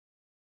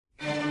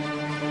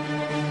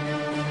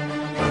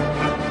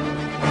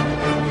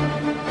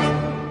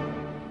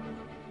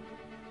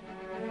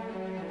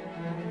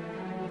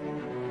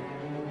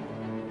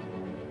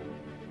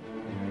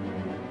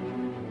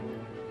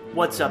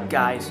What's up,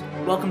 guys?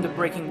 Welcome to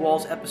Breaking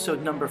Walls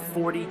episode number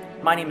 40.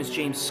 My name is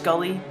James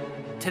Scully.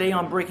 Today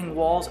on Breaking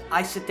Walls,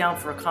 I sit down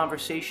for a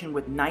conversation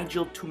with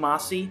Nigel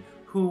Twumasi,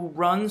 who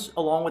runs,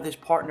 along with his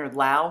partner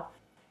Lau,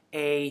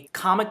 a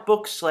comic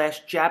book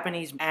 /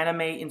 Japanese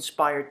anime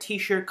inspired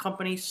t-shirt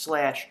company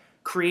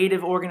 /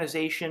 creative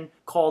organization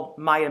called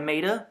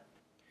Mayamada.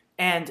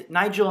 And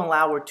Nigel and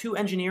Lau were two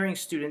engineering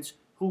students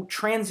who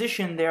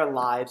transitioned their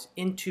lives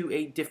into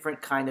a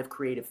different kind of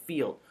creative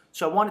field.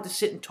 So I wanted to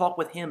sit and talk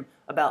with him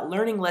about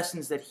learning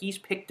lessons that he's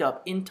picked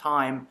up in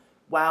time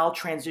while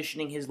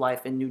transitioning his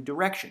life in new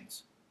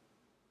directions.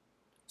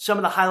 Some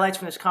of the highlights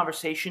from this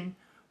conversation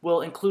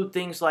will include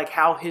things like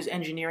how his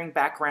engineering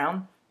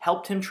background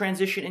helped him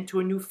transition into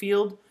a new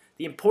field,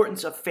 the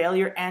importance of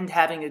failure and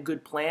having a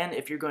good plan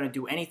if you're going to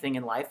do anything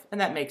in life,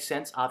 and that makes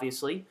sense,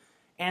 obviously,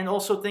 and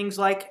also things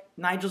like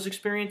Nigel's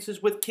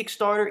experiences with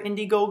Kickstarter,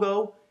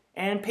 Indiegogo,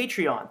 and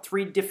Patreon,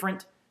 3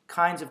 different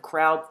kinds of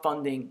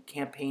crowdfunding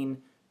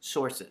campaign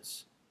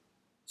sources.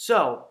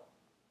 So,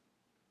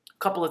 a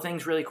couple of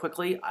things really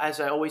quickly.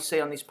 As I always say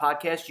on these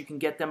podcasts, you can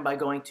get them by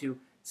going to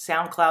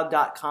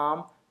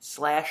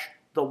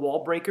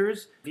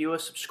soundcloud.com/thewallbreakers. View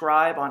us,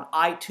 subscribe on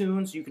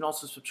iTunes. You can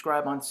also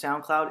subscribe on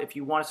SoundCloud. If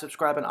you want to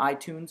subscribe on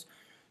iTunes,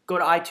 go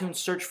to iTunes,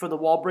 search for The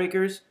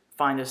Wallbreakers,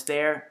 find us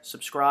there,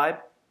 subscribe.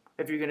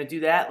 If you're going to do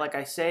that, like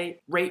I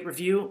say, rate,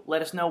 review,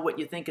 let us know what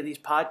you think of these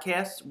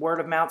podcasts. Word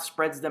of mouth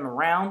spreads them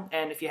around,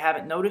 and if you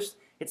haven't noticed,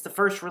 it's the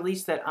first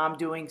release that I'm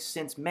doing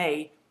since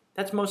May.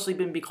 That's mostly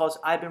been because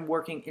I've been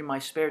working in my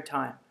spare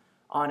time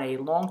on a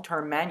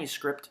long-term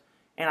manuscript,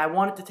 and I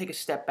wanted to take a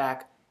step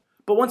back.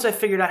 But once I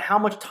figured out how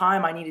much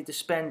time I needed to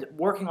spend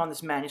working on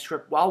this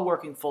manuscript while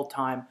working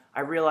full-time, I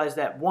realized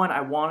that, 1,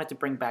 I wanted to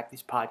bring back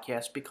these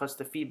podcasts because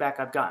the feedback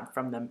I've gotten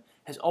from them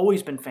has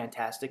always been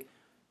fantastic.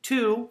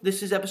 2,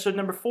 this is episode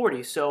number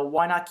 40, so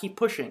why not keep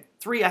pushing?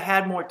 3, I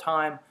had more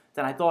time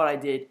than I thought I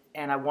did,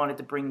 and I wanted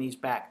to bring these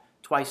back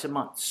twice a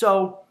month.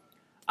 So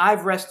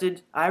I've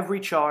rested, I've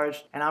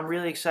recharged, and I'm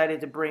really excited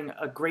to bring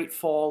a great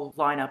fall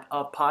lineup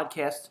of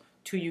podcasts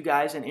to you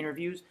guys and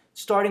interviews,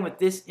 starting with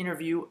this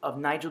interview of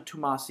Nigel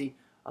Twumasi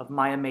of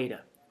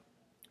Mayamada.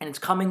 And it's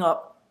coming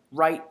up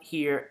right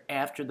here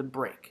after the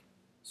break.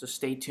 So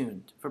stay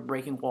tuned for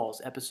Breaking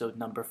Walls episode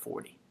number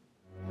 40.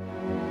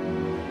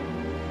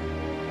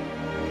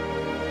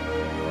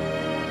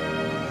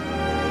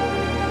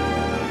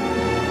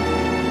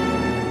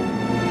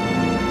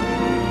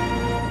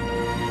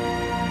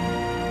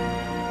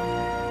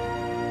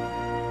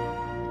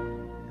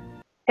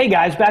 Hey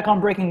guys, back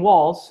on Breaking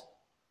Walls,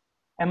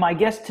 and my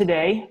guest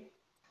today,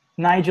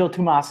 Nigel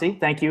Twumasi.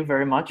 Thank you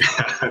very much.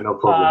 No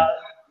problem.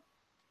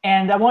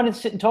 And I wanted to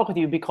sit and talk with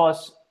you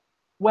because,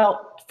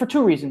 well, for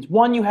 2 reasons.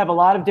 1, you have a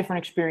lot of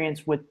different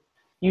experience with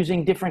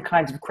using different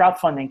kinds of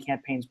crowdfunding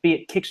campaigns, be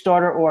it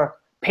Kickstarter or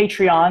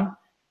Patreon.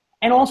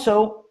 And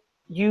also,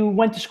 you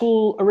went to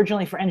school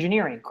originally for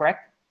engineering,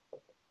 correct?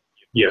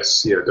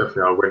 Yes, yeah,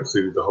 definitely. I went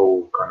through the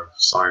whole kind of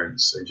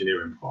science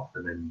engineering path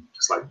and then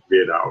just like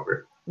veered out of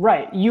it.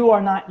 Right. You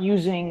are not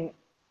using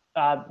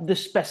the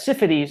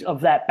specificities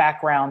of that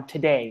background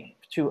today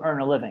to earn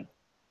a living.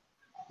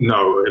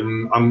 No,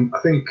 I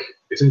think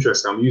it's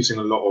interesting. I'm using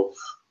a lot of,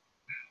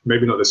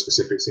 maybe not the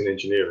specifics in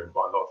engineering, but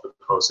a lot of the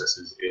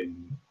processes in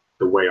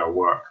the way I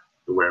work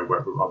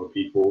with other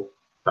people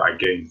that I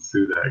gained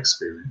through that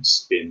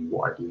experience in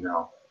what I do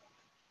now.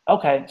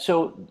 Okay.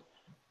 So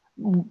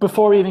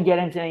before we even get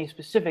into any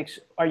specifics,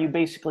 are you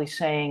basically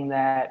saying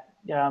that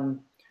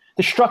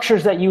the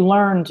structures that you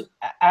learned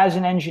as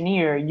an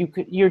engineer,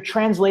 you're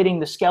translating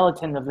the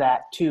skeleton of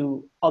that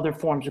to other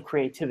forms of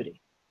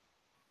creativity?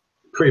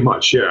 Pretty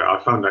much, yeah.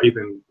 I found that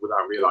even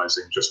without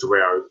realizing, just the way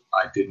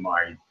I did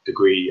my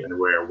degree and the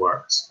way I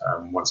worked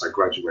once I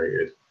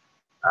graduated,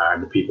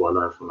 and the people I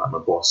learned from, like my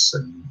boss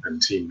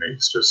and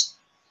teammates, just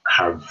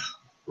have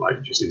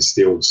like just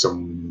instilled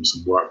some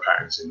work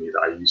patterns in me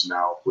that I use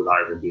now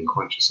without even being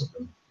conscious of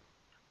them.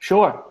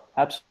 Sure,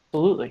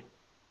 absolutely.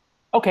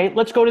 Okay,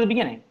 let's go to the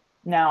beginning.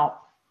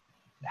 Now,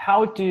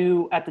 how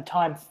do, at the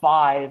time,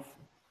 5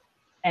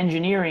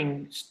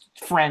 engineering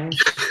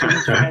friends,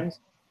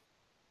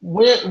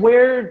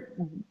 where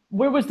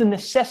was the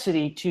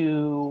necessity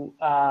to,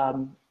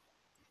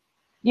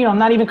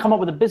 not even come up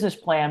with a business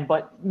plan,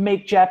 but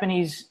make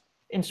Japanese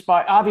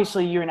inspired?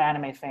 Obviously, you're an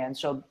anime fan,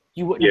 so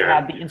you wouldn't have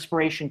had the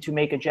inspiration to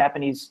make a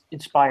Japanese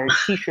inspired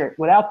T-shirt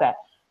without that.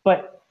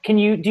 But do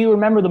you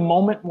remember the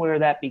moment where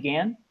that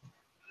began?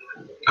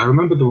 I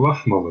remember the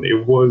rough moment.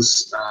 It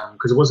was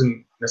because it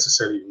wasn't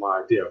necessarily my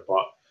idea,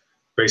 but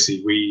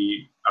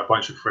basically a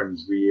bunch of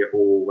friends, we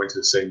all went to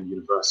the same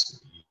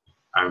university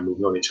and we've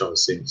known each other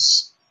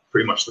since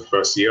pretty much the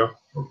first year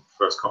or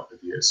first couple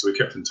of years. So we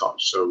kept in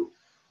touch. So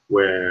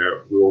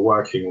where we were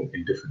working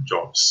in different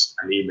jobs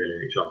and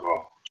emailing each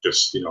other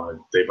just, on a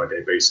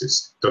day-by-day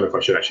basis. Don't know if I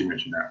should actually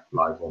mention that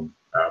live on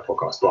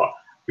podcast, but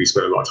we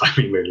spent a lot of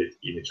time emailing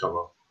each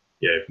other.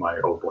 Yeah, if my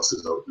old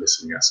bosses are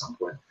listening at some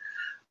point.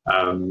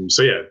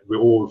 So yeah, we're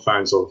all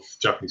fans of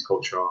Japanese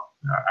culture,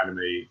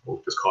 anime, or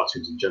just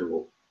cartoons in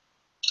general.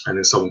 And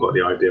then someone got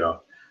the idea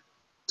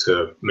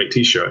to make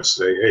T-shirts.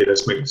 Say, hey,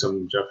 let's make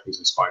some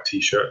Japanese-inspired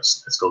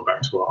T-shirts. Let's go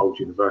back to our old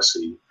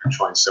university and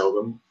try and sell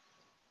them.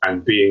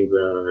 And being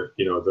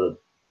the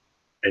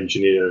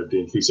engineer, the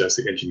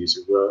enthusiastic engineers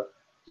we were,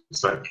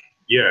 it's like,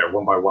 yeah,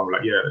 one by one, we're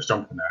like, yeah, let's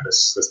jump on that.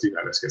 Let's do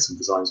that. Let's get some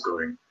designs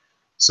going.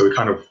 So we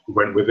kind of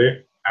went with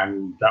it,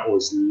 and that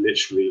was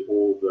literally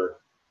all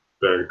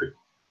the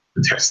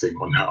testing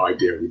on that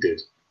idea we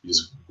did. We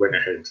just went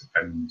ahead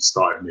and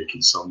started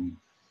making some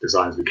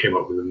designs. We came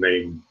up with the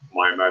name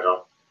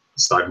Mayamada,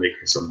 started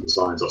making some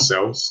designs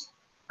ourselves,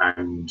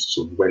 and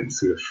sort of went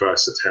through the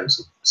first attempts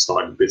of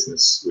starting a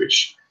business,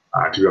 which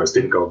to be honest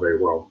didn't go very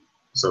well.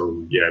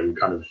 So yeah, we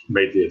kind of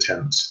made the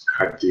attempt,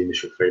 had the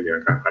initial failure,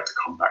 and kind of had to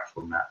come back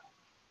from that.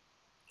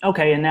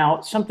 Okay, and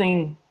now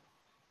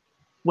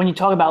when you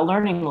talk about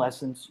learning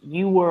lessons,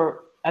 you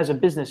were, as a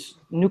business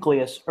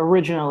nucleus,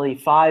 originally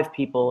 5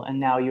 people, and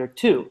now you're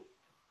 2.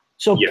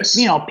 So, yes.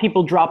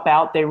 People drop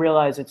out, they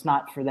realize it's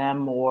not for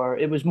them, or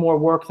it was more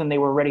work than they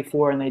were ready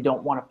for, and they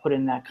don't want to put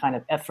in that kind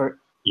of effort.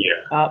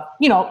 Yeah.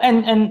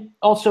 And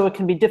also it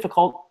can be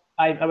difficult,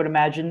 I would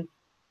imagine,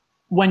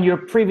 when you're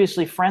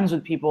previously friends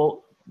with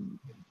people,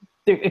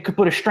 it could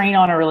put a strain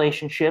on a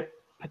relationship,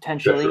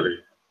 potentially. Definitely.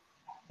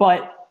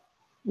 But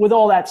with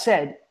all that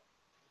said,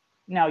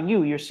 now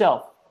you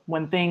yourself,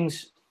 when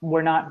things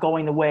were not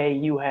going the way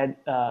you had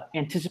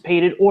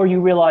anticipated, or you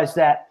realized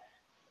that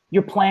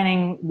your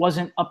planning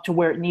wasn't up to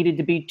where it needed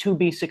to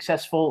be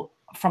successful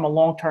from a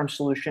long-term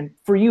solution,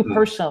 for you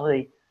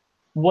personally,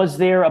 was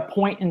there a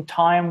point in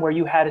time where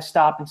you had to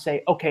stop and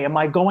say, okay, am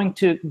I going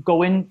to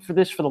go in for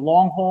this for the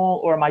long haul,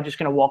 or am I just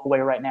going to walk away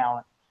right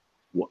now?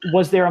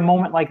 Was there a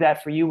moment like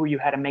that for you where you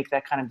had to make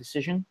that kind of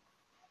decision?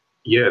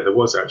 Yeah, there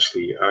was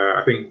actually.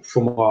 I think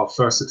from our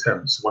first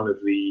attempts, one of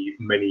the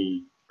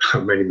many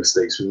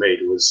mistakes we made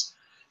was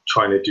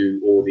trying to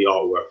do all the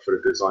artwork for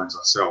the designs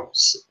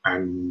ourselves.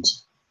 And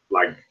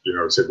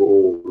so we're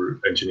all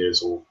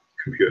engineers or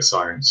computer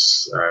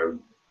science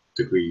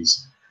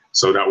degrees,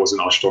 so that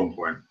wasn't our strong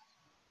point.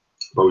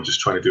 But we're just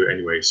trying to do it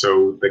anyway.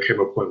 So there came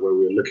a point where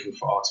we were looking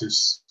for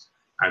artists,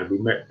 and we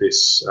met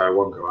this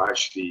one girl. I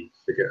actually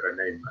forget her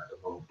name at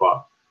the moment,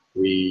 but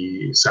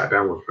we sat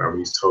down with her and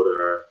we told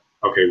her,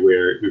 okay,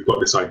 we've got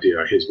this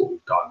idea, here's what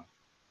we've done.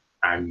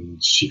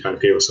 And she kind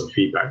of gave us some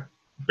feedback,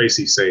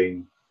 basically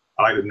saying,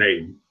 I like the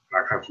name,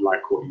 I kind of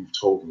like what you've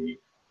told me,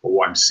 but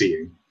what I'm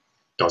seeing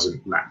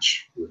doesn't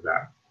match with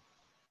that.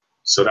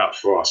 So that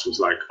for us was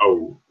like,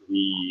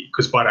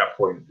 because by that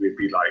point we'd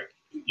be like,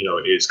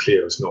 it's clear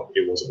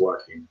it wasn't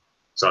working.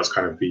 So that's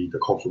kind of the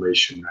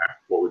confirmation that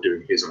what we're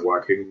doing isn't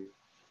working.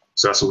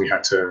 So that's when we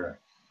had to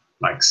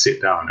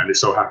sit down, and it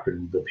so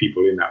happened the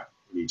people in that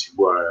meeting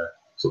were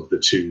sort of the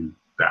 2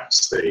 that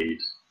stayed,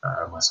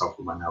 myself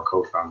and my now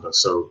co-founder.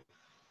 So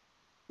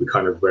we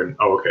kind of went,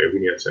 okay, we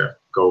need to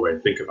go away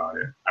and think about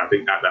it. I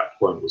think at that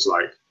point was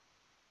like,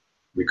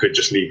 we could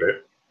just leave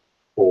it,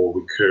 or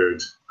we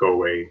could go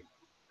away,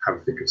 have a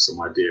think of some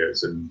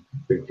ideas, and I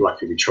think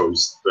luckily we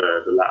chose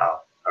the latter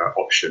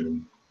option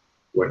and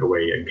went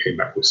away and came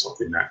back with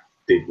something that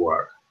did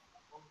work.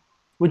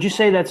 Would you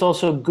say that's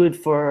also good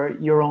for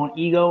your own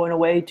ego in a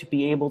way, to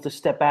be able to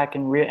step back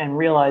and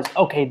realize,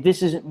 okay,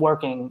 this isn't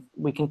working.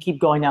 We can keep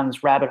going down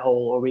this rabbit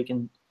hole, or we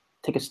can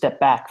take a step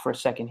back for a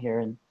second here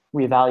and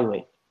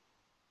reevaluate?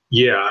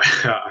 Yeah,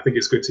 I think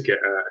it's good to get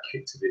a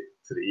kick to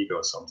the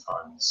ego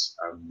sometimes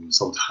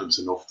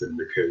and often,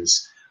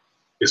 because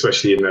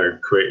especially in a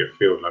creative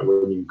field, like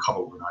when you come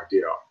up with an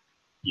idea,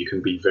 you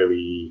can be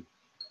very,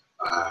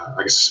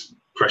 I guess,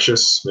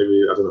 precious.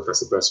 Maybe, I don't know if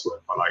that's the best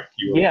word, but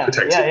you want to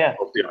protect it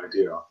of the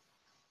idea.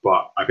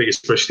 But I think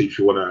especially if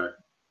you want to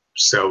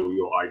sell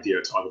your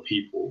idea to other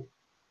people,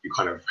 you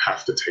kind of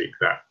have to take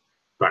that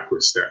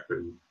backward step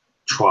and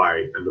try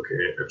and look at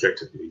it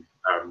objectively.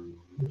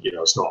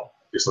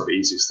 It's not the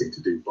easiest thing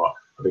to do, but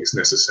I think it's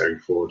necessary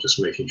for just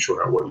making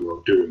sure that what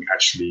you're doing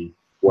actually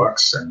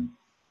works, and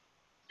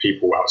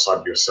people outside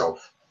of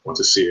yourself want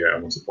to see it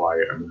and want to buy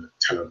it and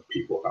tell other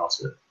people about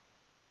it.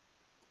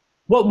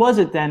 What was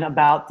it then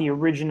about the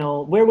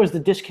original? Where was the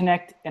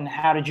disconnect, and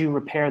how did you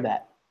repair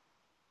that?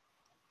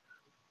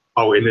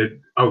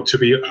 To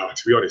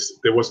be honest,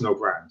 there was no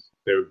brand.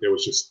 There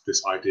was just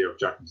this idea of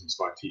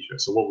Japanese-inspired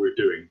T-shirts. So what we were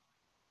doing,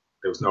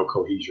 there was no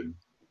cohesion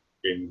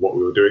in what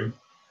we were doing.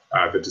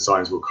 The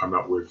designs we'll come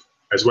up with,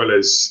 as well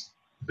as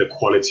the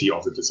quality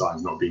of the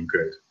designs not being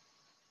good.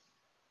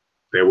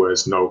 There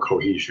was no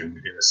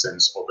cohesion in a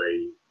sense of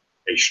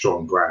a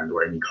strong brand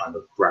or any kind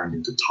of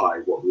branding to tie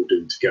what we were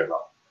doing together.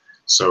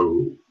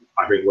 So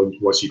I think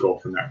once you go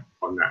off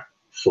on that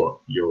foot,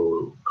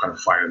 you're kind of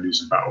fighting a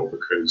losing battle,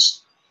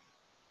 because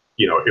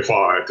if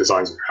our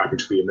designs happen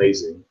to be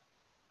amazing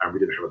and we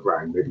didn't have a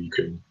brand, maybe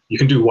you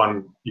can do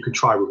one, you can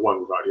try with one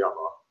without the other.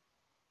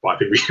 But I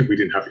think we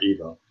didn't have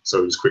either.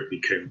 So it just quickly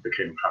became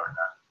apparent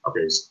that,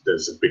 okay,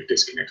 there's a big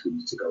disconnect we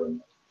need to go and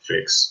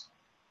fix.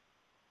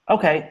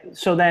 Okay,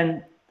 so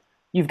then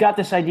you've got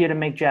this idea to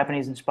make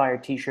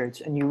Japanese-inspired T-shirts,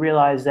 and you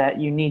realize that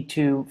you need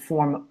to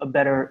form a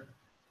better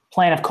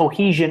plan of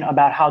cohesion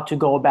about how to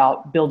go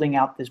about building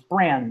out this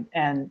brand.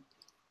 And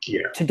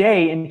Yeah.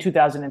 Today, in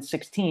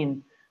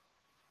 2016,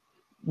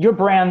 your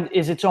brand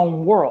is its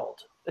own world.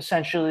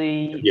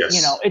 Essentially, Yes.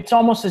 you know, it's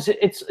almost as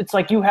it's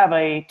like you have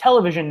a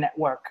television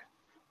network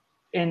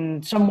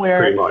in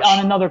somewhere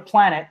on another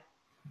planet,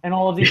 and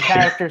all of these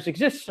characters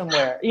exist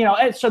somewhere. You know,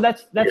 and so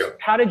that's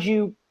how did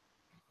you?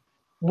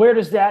 Where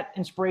does that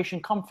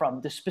inspiration come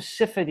from? The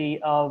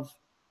specificity of,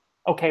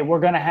 okay,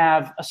 we're going to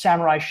have a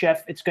samurai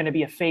chef. It's going to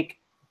be a fake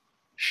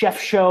chef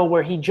show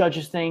where he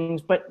judges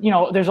things, but you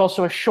know, there's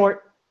also a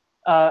short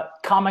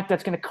comic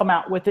that's going to come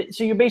out with it.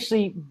 So you're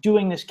basically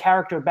doing this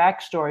character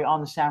backstory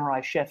on the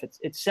samurai chef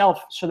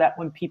itself, so that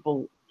when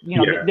people, you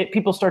know,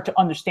 people start to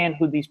understand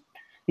who these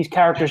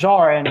characters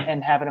are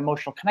and have an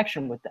emotional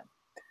connection with them.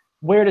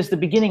 Where does the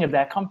beginning of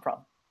that come from?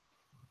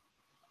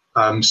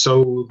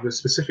 So the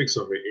specifics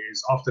of it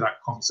is, after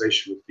that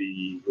conversation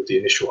with the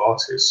initial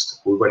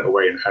artist, we went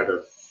away and had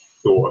a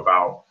thought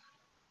about,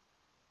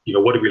 you know,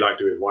 what do we like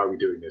doing? Why are we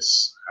doing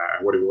this?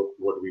 What do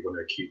we want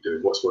to keep doing?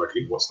 What's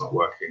working? What's not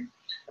working?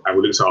 And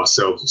we looked at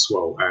ourselves as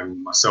well.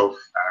 And myself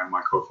and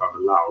my co-founder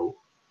Lau,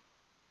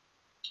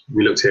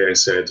 we looked here and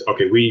said,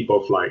 okay, we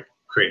both like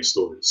creating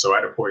stories. So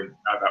at that point,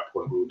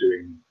 we were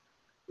doing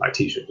like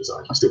t-shirt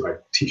designs. We still had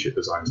t-shirt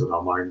designs on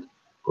our mind.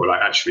 But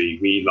like, actually,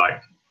 we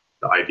like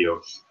the idea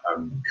of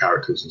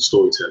characters and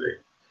storytelling.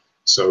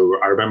 So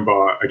I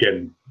remember,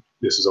 again,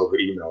 this is over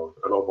email.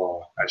 A lot of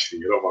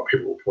our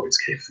pivotal points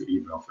came through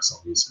email for some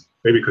reason.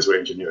 Maybe because we're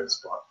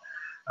engineers, but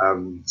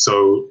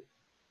so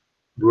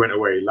we went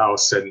away. Lau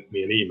sent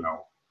me an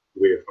email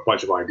with a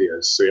bunch of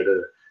ideas. So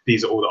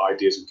these are all the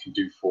ideas we can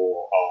do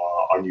for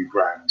our new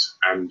brand,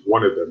 and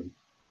one of them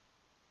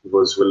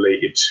was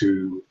related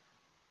to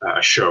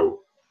a show.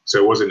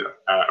 So it wasn't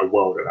a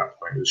world at that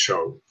point; it was a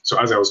show. So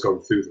as I was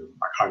going through them,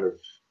 I kind of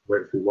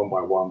went through one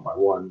by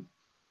one,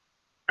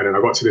 and then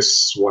I got to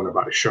this one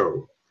about the show.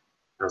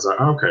 And I was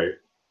like, oh, okay,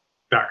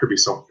 that could be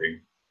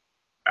something.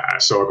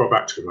 So I got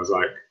back to him. I was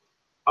like,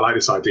 I like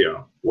this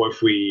idea. What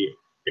if we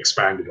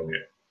expanded on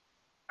it?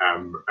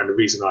 And the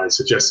reason I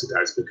suggested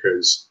that is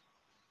because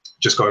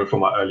just going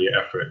from our earlier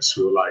efforts,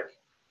 we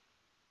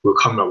were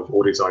coming up with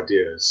all these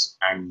ideas,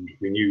 and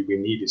we knew we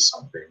needed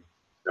something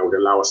that would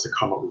allow us to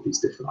come up with these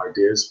different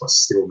ideas, but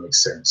still make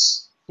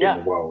sense in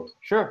the world.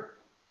 Sure.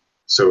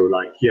 So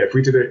like, yeah, if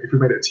we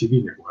made it a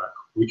TV network,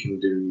 we can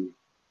do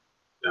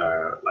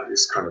like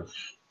this kind of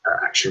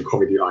action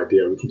comedy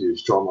idea. We can do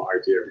this drama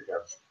idea. We can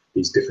have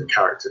these different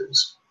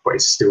characters, but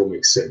it still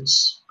makes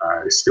sense.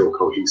 It's still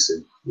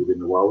cohesive within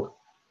the world.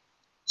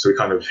 So we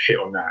kind of hit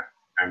on that,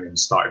 and then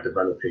started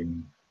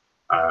developing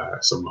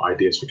some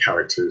ideas for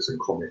characters and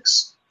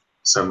comics.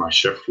 Samurai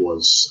Chef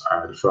was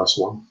the first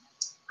one,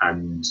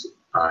 and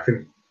I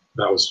think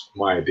that was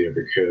my idea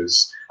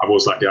because I've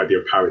always liked the idea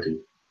of parody.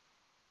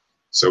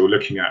 So we're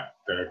looking at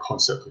the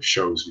concept of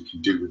shows we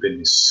can do within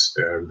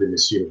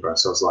this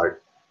universe. I was like,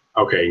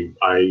 okay,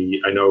 I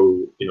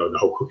know, you know, the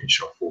whole cooking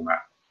show format.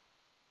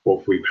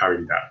 What if we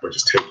parody that, but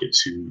just take it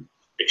to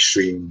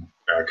extreme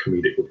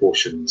comedic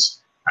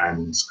proportions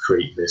and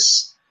create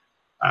this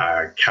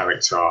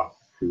character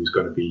who's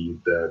going to be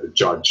the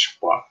judge,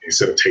 but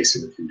instead of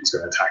tasting the food, he's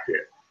going to attack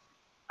it.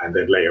 And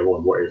then later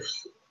on, what if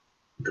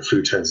the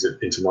food turns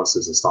into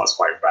monsters and starts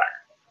fighting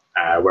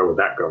back? Where would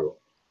that go?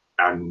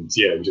 And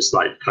yeah, we just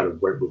like kind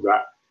of went with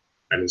that,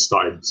 and then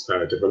started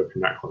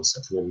developing that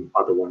concept, and then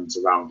other ones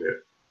around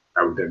it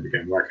that we then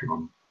began working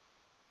on.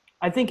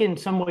 I think in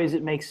some ways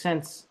it makes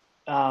sense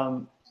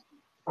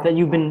that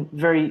you've been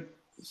very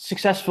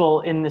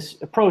successful in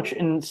this approach,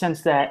 in the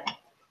sense that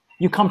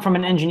you come from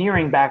an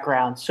engineering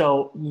background,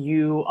 so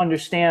you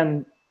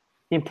understand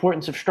the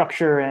importance of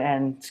structure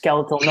and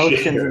skeletal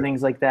notions and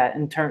things like that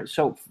in terms,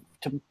 so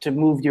to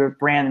move your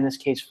brand in this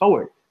case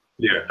forward.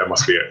 Yeah, that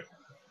must be it.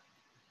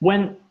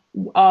 When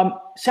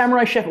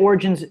Samurai Chef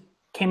Origins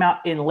came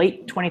out in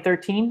late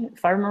 2013,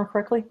 if I remember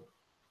correctly.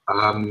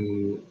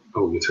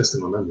 You're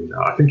testing my memory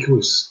now. I think it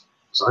was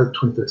either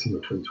 2013 or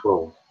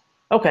 2012.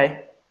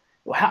 Okay.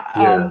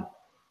 How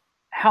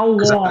long?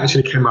 Because it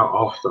actually came out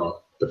after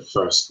the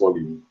first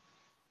volume.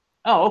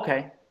 Oh,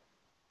 okay.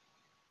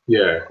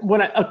 Yeah.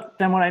 What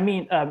I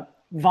mean,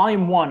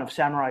 volume 1 of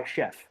Samurai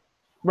Chef,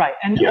 right?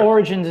 And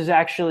Origins is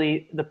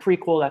actually the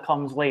prequel that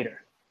comes later.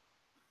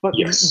 But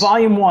yes.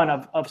 Volume 1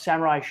 of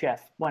Samurai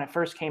Chef, when it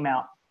first came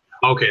out.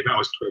 Okay, that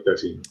was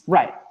 2013.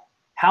 Right.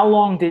 How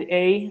long did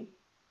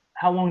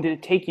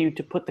it take you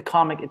to put the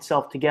comic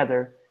itself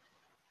together?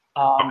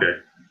 Okay.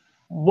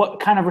 What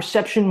kind of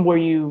reception were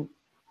you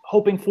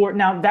hoping for?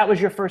 Now, that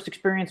was your first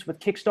experience with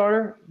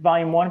Kickstarter,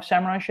 Volume 1 of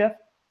Samurai Chef?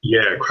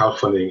 Yeah,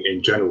 crowdfunding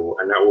in general,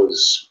 and that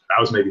was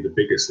maybe the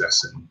biggest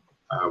lesson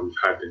we've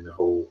had in the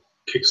whole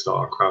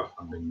Kickstarter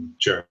crowdfunding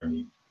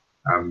journey.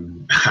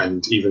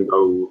 And even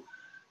though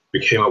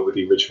we came up with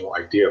the original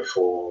idea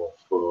for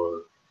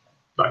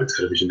like the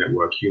television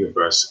network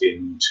universe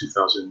in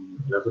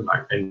 2011,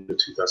 like end of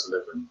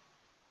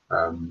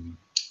 2011,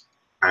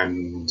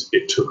 and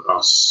it took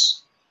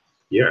us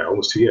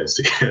almost 2 years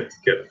to get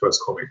the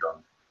first comic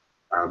done,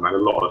 and a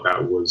lot of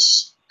that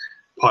was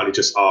partly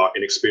just our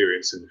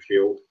inexperience in the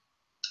field,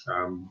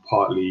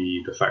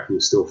 partly the fact we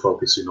were still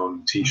focusing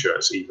on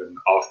t-shirts even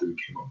after we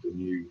came up with a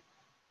new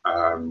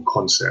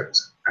concept,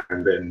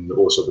 and then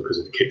also because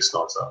of the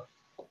Kickstarter.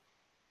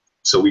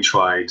 So we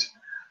tried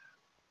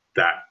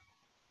that.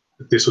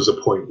 This was a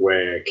point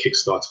where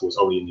Kickstarter was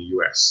only in the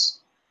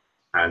US,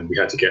 and we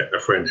had to get a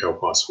friend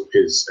help us with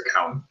his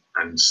account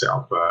and set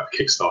up a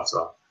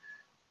Kickstarter.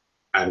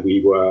 And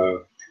we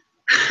were,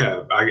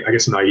 I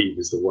guess naive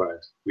is the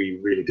word. We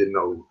really didn't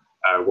know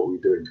what we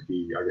were doing, to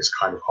be, I guess,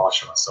 kind of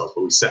harsh on ourselves.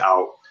 But we set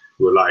out,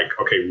 we were like,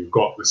 okay, we've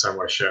got the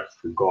Samurai Chef,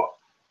 we've got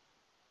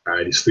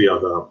these 3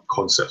 other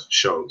concept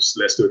shows.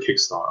 Let's do a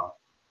Kickstarter,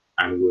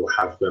 and we'll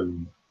have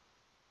them,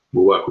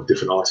 we'll work with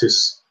different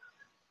artists,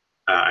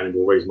 and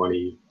we'll raise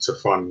money to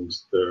fund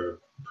the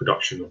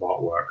production of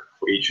artwork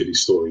for each of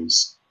these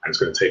stories. And it's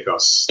going to take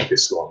us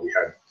this long. We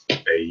had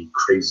a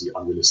crazy,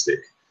 unrealistic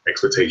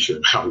expectation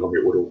of how long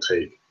it would all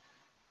take.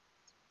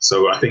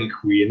 So I think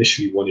we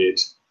initially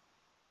wanted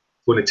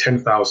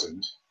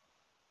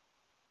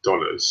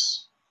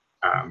 $10,000,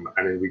 and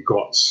then we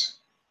got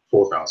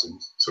 4,000,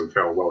 so we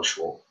fell well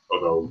short.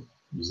 Although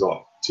it was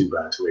not too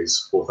bad to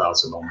raise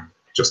 4,000 on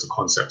just a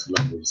concept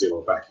alone with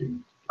zero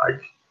backing,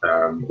 like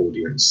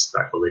audience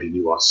that already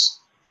knew us.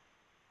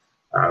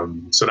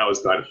 So that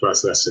was like the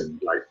first lesson,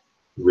 like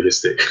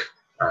realistic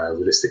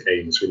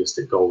aims,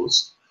 realistic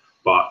goals.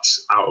 But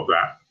out of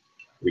that,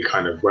 we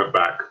kind of went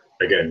back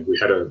again. We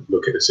had a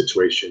look at the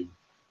situation.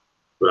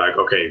 We're like,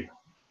 okay,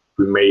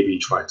 we maybe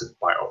try to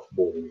bite off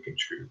more than we can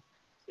chew.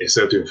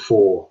 Instead of doing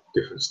 4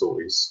 different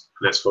stories,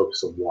 let's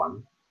focus on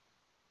one.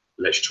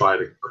 Let's try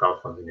the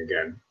crowdfunding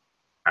again,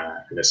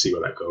 and let's see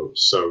where that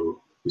goes.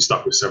 So we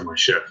stuck with Samurai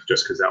Chef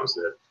just because that was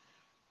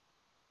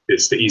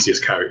it's the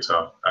easiest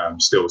character.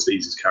 Still, it's the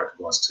easiest character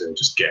for us to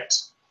just get.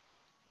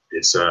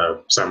 It's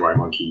a samurai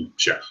monkey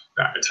chef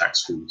that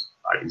attacks food.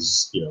 Like,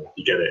 you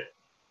get it.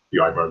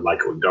 You either like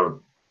it or you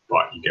don't,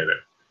 but you get it.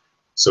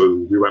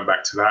 So we went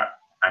back to that,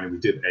 and we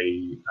did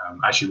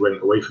actually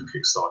went away from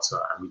Kickstarter,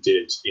 and we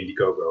did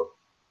Indiegogo.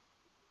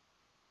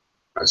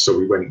 So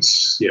we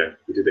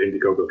did the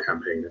Indiegogo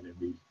campaign, and then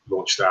we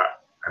launched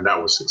that, and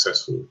that was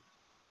successful.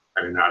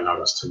 And then that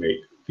allowed us to make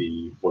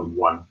the volume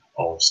 1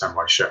 of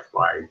Samurai Chef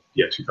by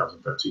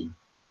 2013.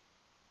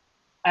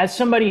 As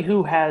somebody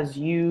who has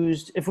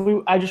used,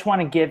 I just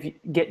want to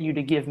get you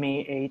to give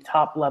me a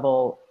top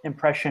level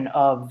impression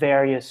of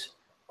various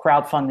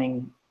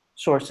crowdfunding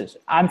sources.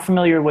 I'm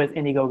familiar with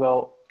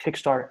Indiegogo,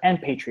 Kickstarter, and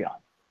Patreon.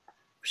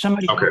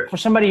 For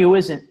somebody who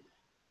isn't,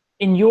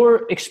 in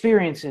your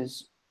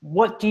experiences,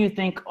 what do you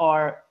think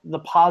are the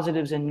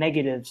positives and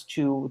negatives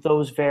to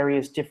those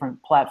various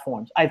different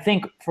platforms? I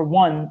think, for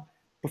one,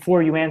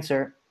 before you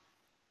answer,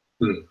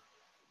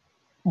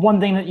 one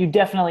thing that you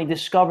definitely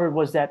discovered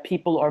was that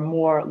people are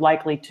more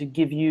likely to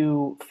give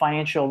you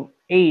financial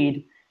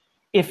aid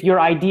if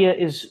your idea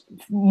is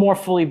more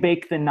fully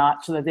baked than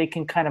not, so that they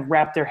can kind of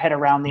wrap their head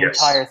around the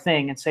entire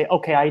thing and say,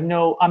 okay, I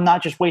know I'm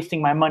not just wasting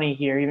my money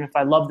here, even if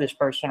I love this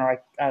person or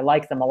I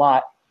like them a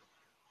lot.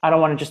 I don't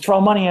want to just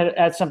throw money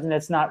at something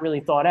that's not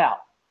really thought out.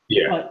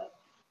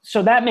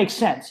 So that makes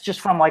sense, just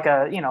from like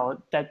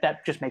that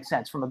just makes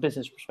sense from a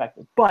business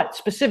perspective. But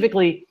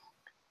specifically,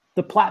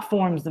 the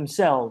platforms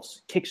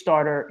themselves,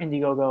 Kickstarter,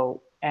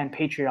 Indiegogo, and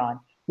Patreon,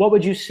 what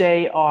would you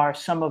say are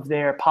some of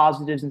their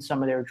positives and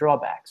some of their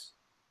drawbacks?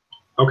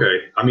 Okay,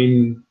 I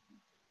mean,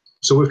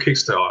 so with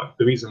Kickstarter,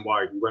 the reason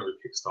why we went with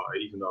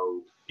Kickstarter,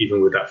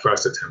 even with that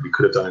first attempt, we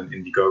could have done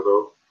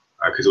Indiegogo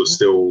because it was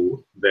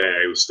still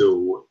there, it was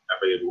still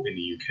available in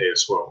the UK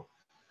as well.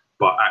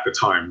 But at the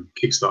time,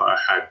 Kickstarter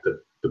had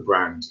the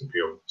brand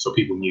appeal, so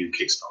people knew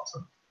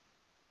Kickstarter.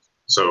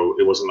 So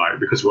it wasn't like,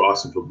 because we're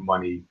asking for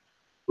money,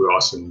 we're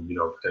asking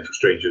potential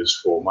strangers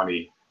for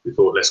money. We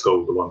thought, let's go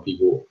with the one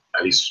people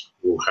at least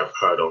will have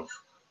heard of.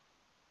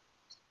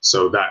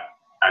 So that,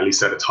 at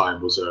least at the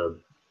time, was a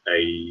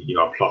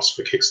plus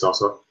for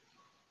Kickstarter.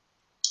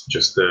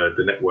 Just the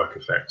network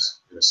effect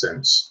in a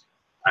sense.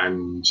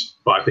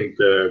 But I think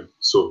the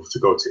sort of, to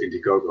go to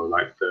Indiegogo,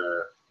 like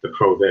the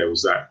pro there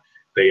was that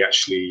they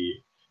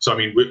actually. So I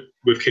mean,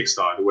 with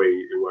Kickstarter, the way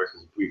it works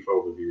as a brief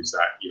overview is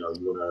that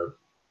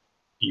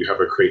you have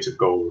a creative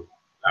goal,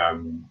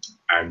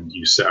 and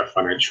you set a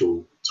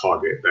financial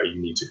target that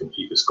you need to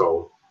complete this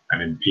goal,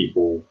 and then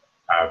people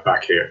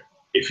back it.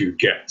 If you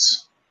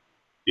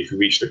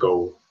reach the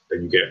goal,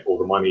 then you get all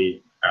the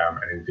money, and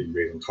anything you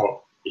raise on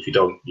top. If you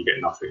don't, you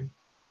get nothing.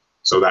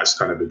 So that's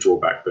kind of the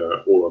drawback,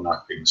 the all or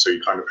nothing. So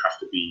you kind of have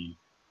to be,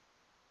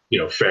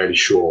 fairly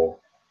sure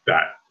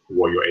that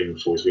what you're aiming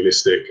for is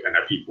realistic and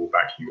that people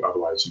back you.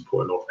 Otherwise, you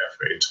put a lot of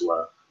effort into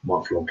a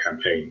month-long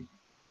campaign,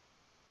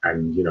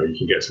 and you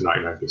can get to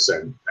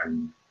 99%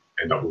 and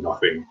end up with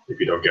nothing if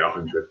you don't get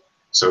 100.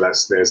 So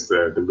there's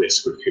the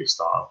risk with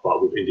Kickstarter.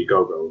 But with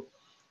Indiegogo,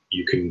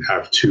 you can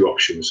have 2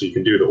 options. So you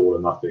can do the all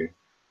or nothing,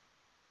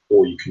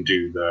 or you can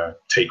do the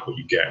take what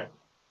you get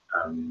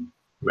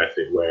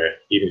method, where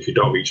even if you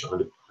don't reach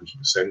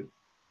 100%,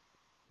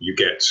 you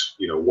get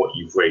what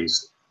you've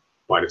raised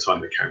by the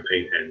time the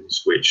campaign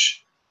ends.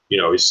 Which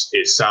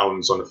it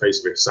sounds, on the face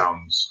of it,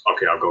 sounds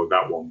okay, I'll go with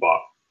that one, but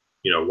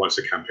once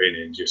the campaign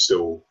ends, you're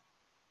still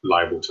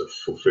liable to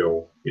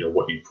fulfill,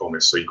 what you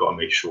promised. So you've got to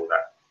make sure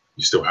that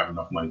you still have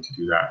enough money to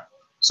do that.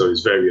 So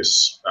there's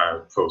various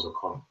pros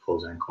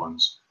and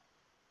cons.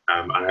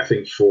 And I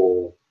think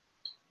for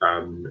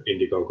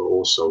Indiegogo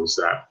also is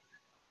that,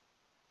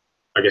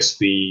 I guess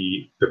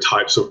the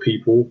types of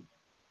people,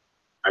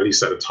 at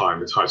least at the time,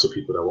 the types of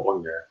people that were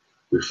on there,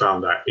 we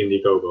found that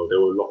Indiegogo, there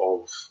were a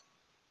lot of,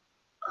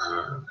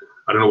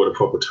 I don't know what the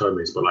proper term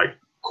is, but like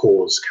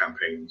cause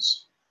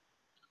campaigns.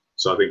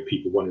 So I think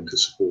people wanting to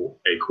support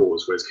a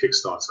cause, whereas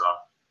Kickstarter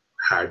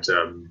had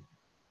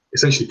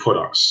essentially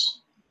products.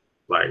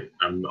 Like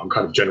I'm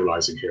kind of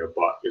generalizing here,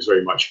 but it's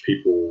very much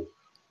people.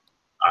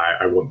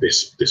 I want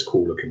this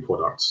cool looking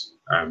product,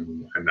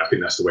 and I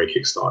think that's the way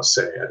Kickstarter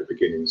set it at the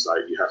beginning. Is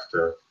like you have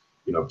to,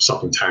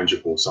 something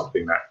tangible,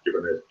 something that you're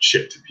going to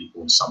ship to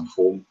people in some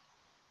form.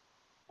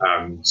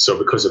 So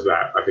because of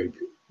that, I think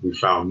we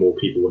found more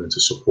people wanting to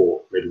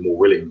support, maybe more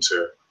willing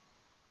to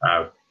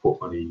put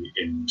money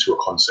into a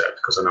concept.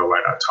 Because I know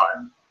at that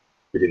time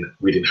we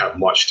didn't have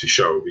much to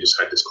show. We just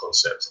had this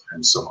concept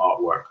and some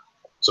artwork.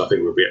 So I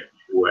think we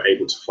were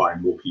able to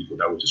find more people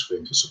that were just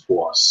willing to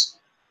support us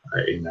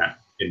in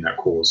that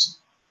cause.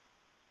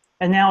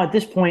 And now at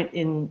this point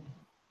in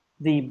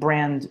the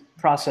brand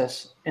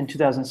process in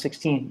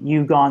 2016,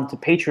 you've gone to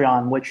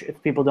Patreon, which,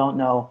 if people don't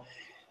know,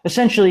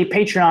 essentially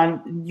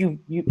Patreon,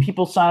 you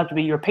people sign up to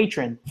be your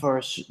patron for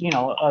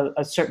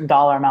a certain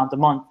dollar amount a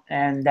month,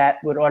 and that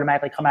would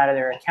automatically come out of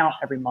their account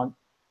every month.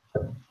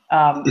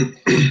 How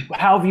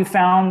have you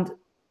found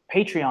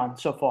Patreon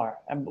so far,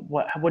 and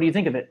what do you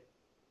think of it?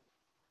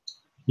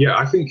 Yeah,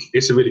 I think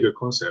it's a really good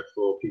concept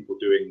for people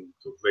doing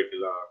sort of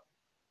regular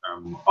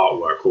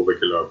artwork or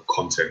regular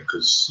content,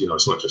 because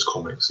it's not just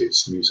comics,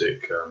 it's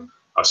music.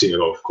 I've seen a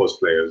lot of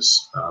cosplayers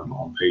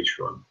on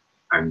Patreon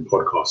and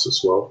podcasts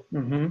as well.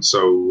 Mm-hmm.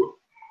 So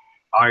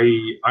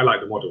I like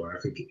the model, and I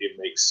think it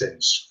makes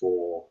sense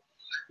for,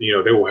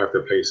 they all have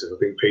their places. I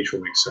think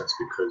Patreon makes sense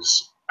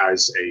because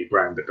as a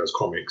brand that does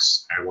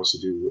comics and wants to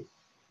do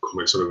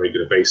comics on a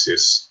regular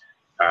basis,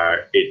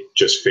 it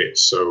just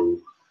fits. So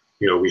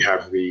we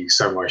have the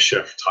Samurai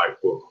Chef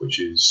type book, which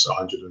is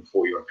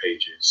 140 odd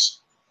pages.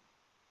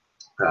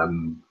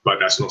 But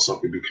that's not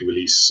something we can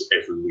release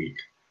every week.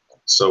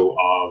 So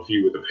our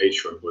view with the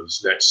Patreon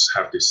was, let's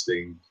have this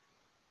thing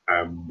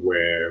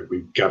where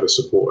we gather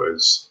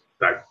supporters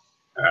that,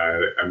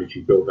 and we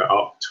can build that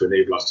up to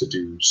enable us to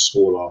do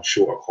smaller,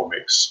 shorter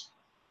comics,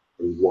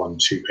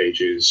 1-2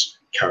 pages,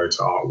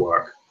 character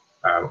artwork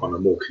on a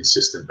more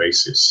consistent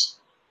basis.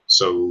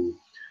 So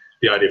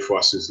the idea for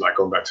us is, like,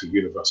 going back to the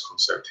universe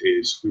concept,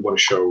 is we want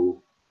to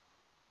show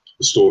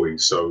the story.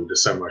 So the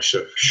Samurai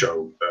Chef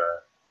show,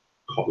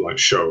 Hot Lunch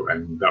show,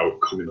 and that will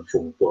come in the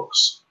form of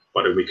books.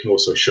 But then we can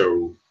also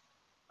show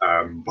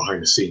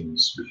behind the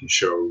scenes. We can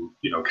show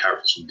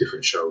characters from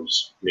different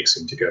shows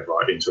mixing together,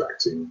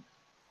 interacting,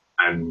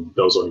 and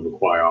those only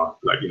require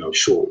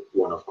short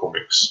one-off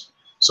comics.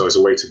 So as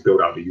a way to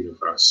build out the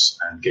universe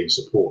and gain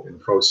support in the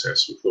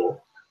process, we thought,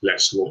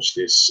 let's launch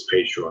this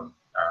Patreon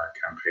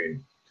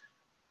campaign.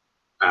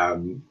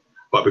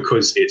 But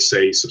because it's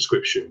a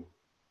subscription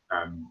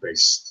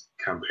based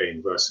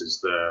campaign versus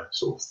the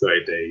sort of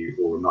 30-day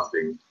or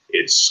nothing,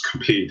 it's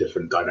completely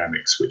different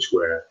dynamics, which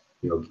we're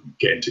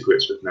getting to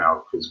grips with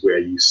now, because we're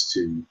used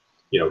to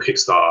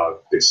Kickstarter,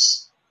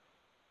 this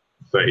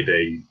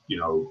 30-day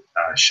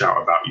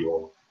shout about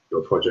your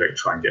project,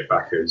 try and get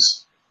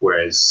backers,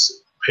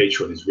 whereas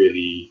Patreon is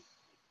really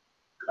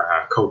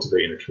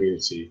cultivating a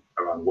community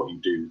around what you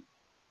do,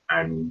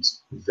 and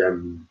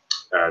them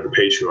the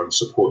Patreon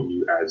supporting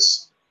you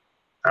as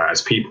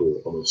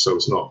people almost. So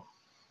it's not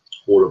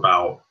all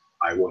about,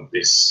 I want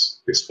this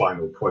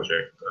final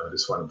project,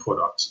 this final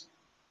product.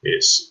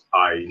 It's,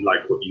 I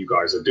like what you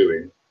guys are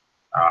doing.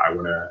 I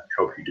want to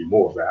help you do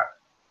more of that.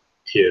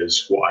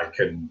 Here's what I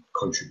can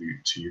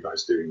contribute to you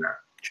guys doing that.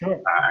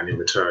 Sure. And in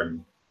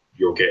return,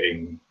 you're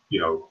getting,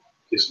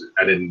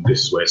 and then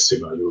this is where it's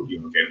similar.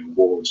 You're getting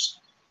rewards,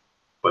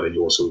 but then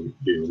you're also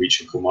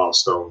reaching for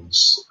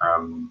milestones.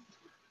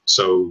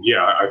 So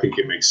yeah, I think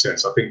it makes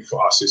sense. I think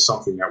for us, it's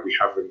something that we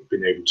haven't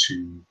been able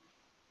to.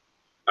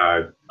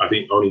 I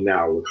think only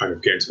now we're kind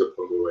of getting to the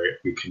point where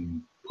we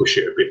can push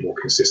it a bit more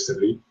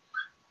consistently.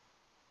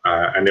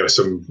 And there are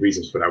some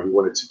reasons for that. We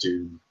wanted to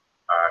do,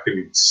 I think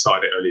we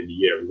started it early in the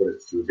year. We wanted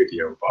to do a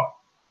video, but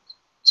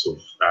sort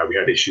of we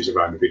had issues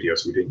around the video,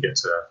 so we didn't get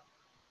to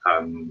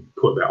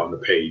put that on the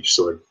page.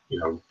 So,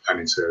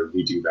 planning to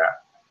redo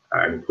that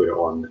and put it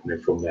on, and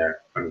then from there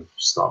kind of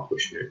start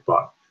pushing it.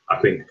 But I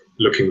think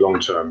looking long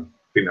term,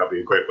 I think that'll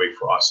be a great way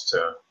for us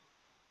to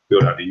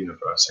build out the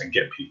universe and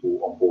get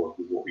people on board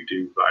with what we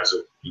do. But as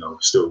a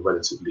still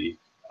relatively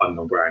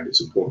unknown brand,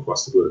 it's important for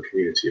us to build a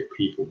community of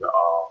people that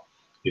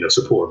are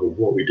supportive of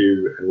what we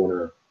do and want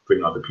to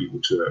bring other people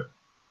to it.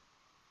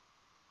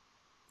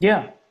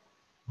 Yeah.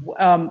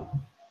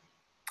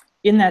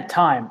 In that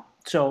time,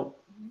 so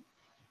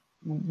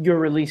your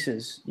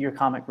releases, your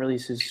comic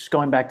releases,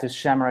 going back to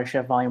Samurai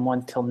Chef Volume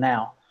 1 till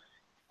now,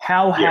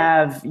 how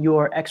have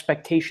your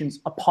expectations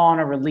upon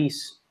a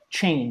release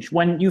change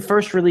when you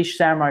first released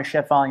Samurai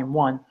Chef Volume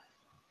 1?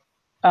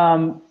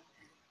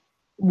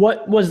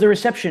 What was the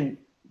reception?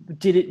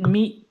 Did it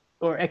meet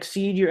or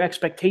exceed your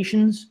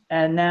expectations?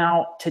 And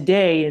now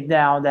today,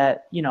 now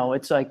that, you know,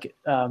 it's like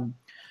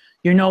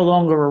you're no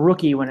longer a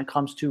rookie when it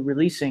comes to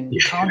releasing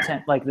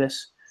content like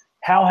this,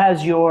 how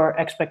has your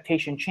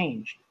expectation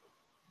changed?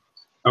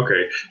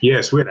 Okay. Yeah,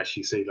 it's weird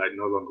actually say like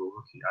no longer a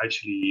rookie.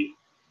 Actually,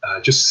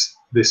 just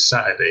this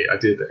Saturday, I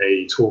did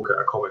a talk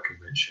at a comic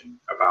convention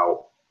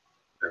about,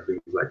 I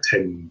think, like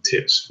 10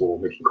 tips for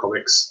making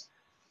comics.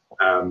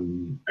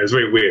 It was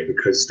very weird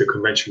because the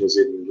convention was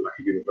in like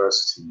a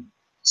university.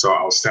 So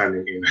I was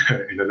standing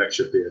in a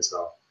lecture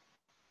theatre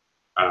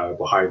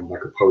behind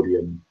like a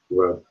podium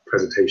with a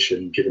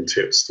presentation, giving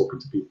tips, talking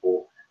to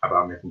people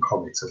about making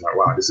comics. I was like,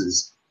 wow, this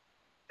is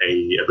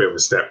a bit of a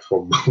step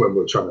from when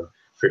we were trying to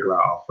figure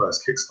out our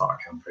first Kickstarter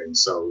campaign.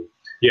 So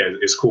yeah,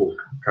 it's cool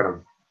kind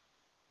of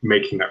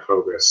making that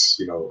progress,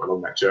 you know,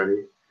 along that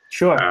journey.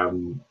 Sure.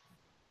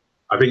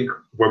 I think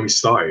when we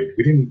started,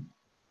 we didn't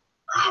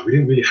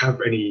really have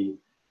any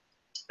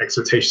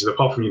expectations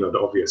apart from, you know, the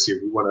obvious.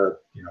 We want to,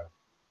 you know,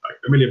 like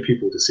 1 million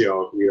people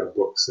to read our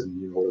books,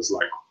 and, you know, it's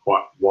like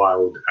quite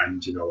wild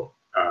and, you know,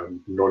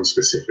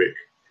 non-specific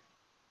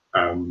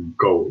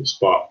goals.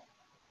 But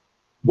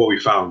what we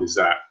found is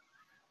that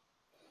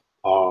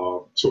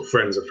our sort of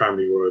friends and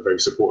family were very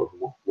supportive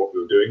of what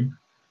we were doing,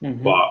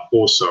 but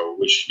also,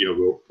 which, you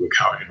know, we're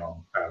counting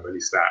on, at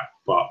least that,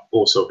 but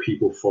also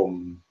people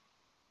from,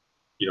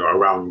 you know,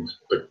 around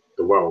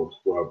the world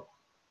were,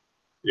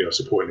 you know,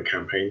 supporting the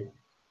campaign.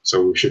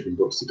 So we're shipping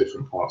books to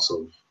different parts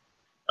of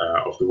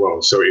the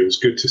world. So it was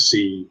good to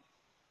see,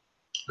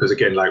 because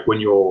again, like when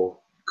you're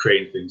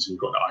creating things and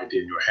you've got the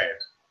idea in your head,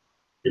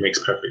 it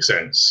makes perfect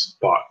sense,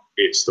 but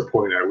it's the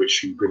point at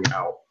which you bring it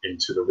out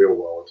into the real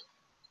world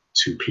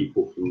to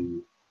people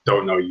who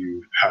don't know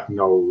you, have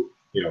no,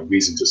 you know,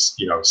 reason to,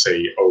 you know,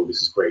 say, oh,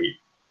 this is great,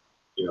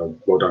 you know,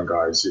 well done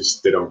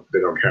guys. They don't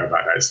care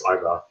about that. It's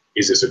either,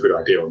 is this a good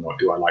idea or not?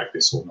 Do I like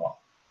this or not?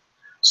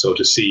 So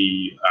to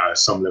see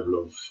some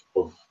level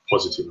of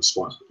positive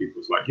response from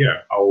people is like,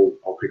 yeah, I'll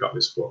pick up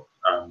this book,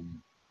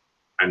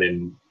 and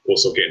then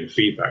also getting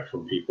feedback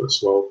from people as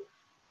well.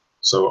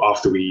 So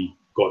after we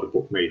got the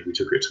book made, we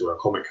took it to a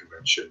comic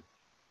convention,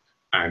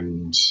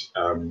 and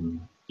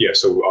yeah,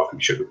 so after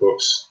we shipped the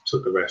books,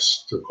 took the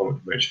rest to the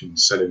comic convention,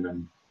 selling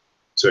them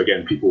to,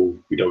 again, people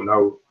we don't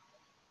know,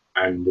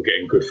 and we're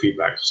getting good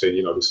feedback saying,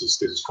 you know, this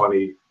is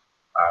funny.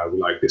 We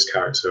like this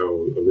character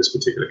or this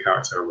particular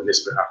character. When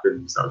this bit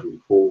happens, that was really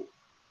cool.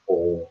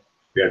 Or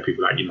we had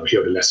people like, you know,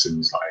 here are the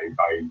lessons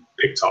I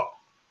picked up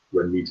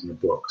when reading the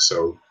book.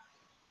 So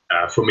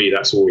for me,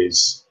 that's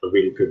always a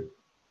really good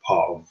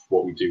part of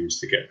what we do, is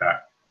to get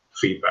that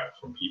feedback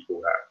from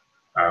people,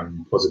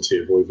 that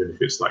positive, or even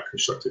if it's like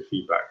constructive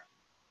feedback,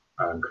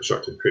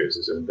 constructive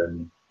criticism,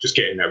 then just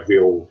getting that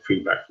real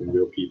feedback from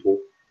real people.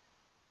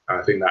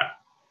 I think that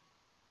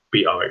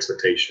beat our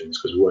expectations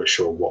because we weren't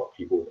sure what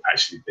people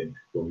actually think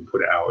when we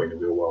put it out in the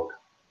real world.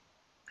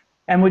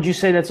 And would you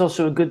say that's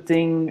also a good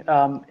thing?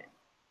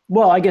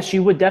 Well, I guess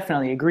you would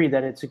definitely agree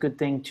that it's a good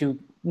thing to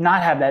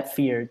not have that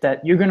fear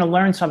that you're going to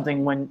learn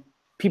something when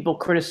people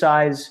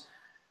criticize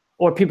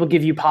or people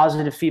give you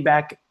positive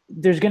feedback.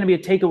 There's going to be a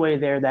takeaway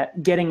there,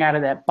 that getting out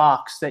of that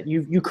box that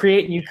you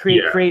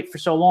create for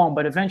so long,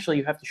 but eventually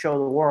you have to show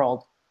the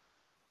world.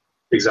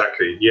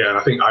 Exactly. Yeah. And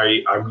I think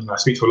I mean, I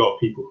speak to a lot of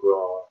people who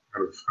are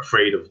kind of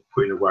afraid of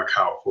putting the work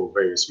out for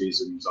various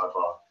reasons. Either,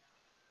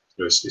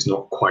 you know, it's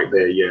not quite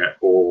there yet,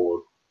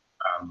 or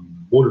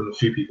more than a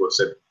few people have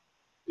said,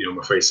 you know, I'm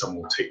afraid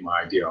someone will take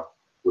my idea,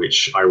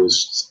 which I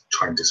was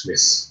trying to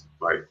dismiss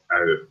like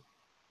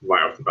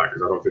right off the bat,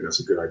 because I don't think that's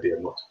a good idea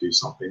not to do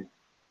something.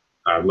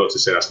 Not to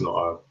say that's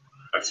not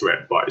a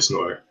threat, but it's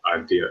not an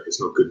idea.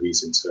 It's not a good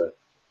reason to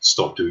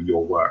stop doing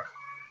your work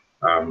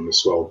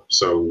as well.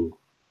 So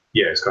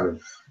yeah, it's kind of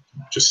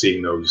just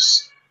seeing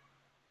those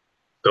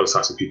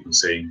types of people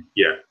saying,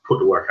 yeah, put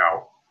the work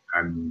out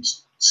and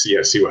see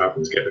what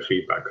happens, get the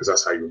feedback, because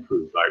that's how you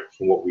improve. Like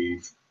from what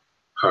we've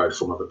heard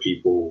from other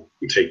people,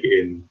 we take it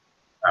in,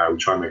 we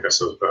try and make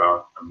ourselves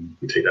better, and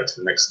we take that to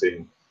the next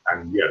thing.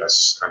 And yeah,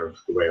 that's kind of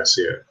the way I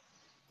see it.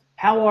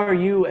 How are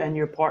you and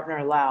your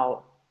partner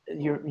Lau?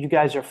 You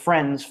guys are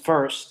friends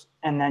first,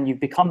 and then you've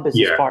become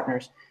business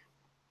partners.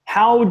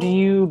 How do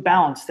you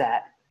balance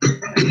that?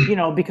 You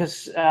know,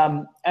 because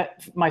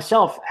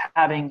myself,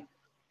 having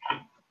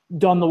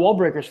done the Wall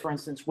Breakers, for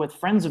instance, with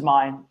friends of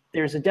mine,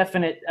 there's a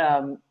definite,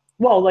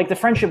 well, like the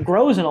friendship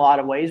grows in a lot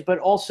of ways, but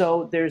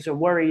also there's a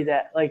worry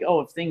that, like,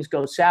 oh, if things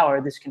go sour,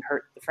 this can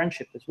hurt the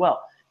friendship as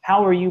well.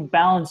 How are you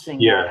balancing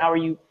that? How are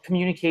you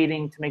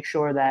communicating to make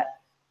sure that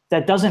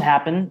that doesn't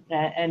happen?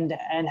 And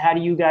how do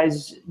you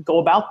guys go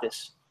about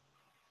this?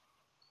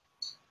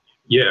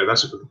 Yeah,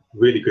 that's a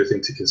really good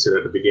thing to consider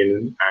at the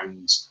beginning.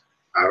 And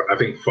I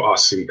think for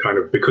us, we kind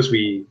of, because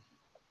we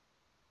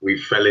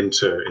fell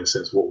into, in a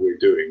sense, what we were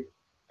doing,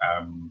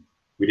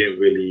 we didn't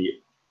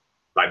really,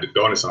 like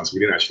the honest answer,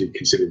 we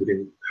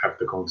didn't have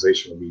the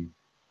conversation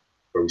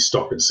where we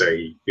stop and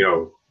say, you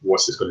know,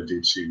 what's this going to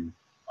do to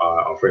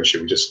our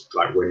friendship. We just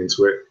like went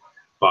into it.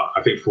 But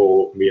I think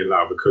for me and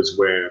Lau, because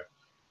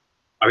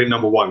I think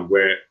number one,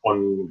 we're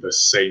on the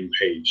same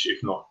page,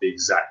 if not the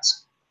exact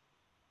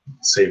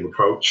same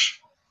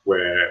approach.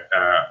 We're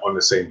on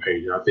the same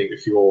page. And I think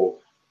if you're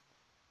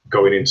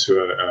going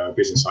into a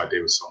business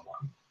idea with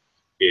someone,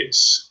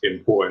 it's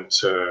important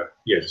to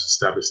just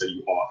establish that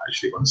you are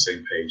actually on the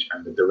same page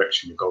and the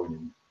direction you're going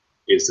in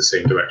is the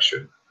same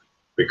direction.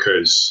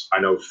 Because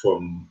I know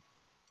from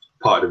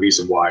part of the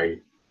reason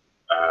why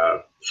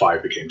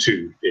 5 became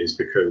 2 is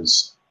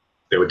because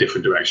there were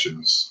different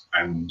directions,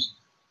 and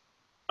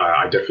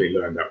I definitely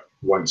learned that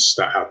once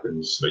that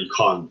happens, that you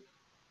can't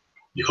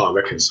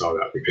reconcile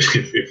that,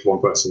 because if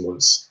one person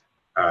wants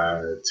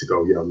to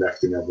go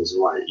left and the other's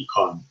right,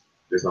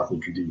 there's nothing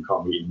you can do. You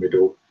can't meet in the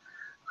middle.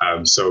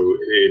 So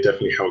it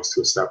definitely helps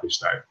to establish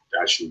that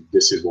actually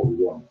this is what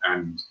we want,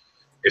 and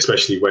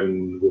especially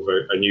when with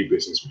a new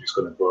business which is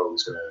going to grow,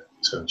 it's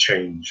going to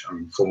change. I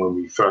mean, from when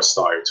we first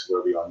started to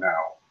where we are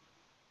now,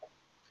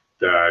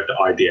 the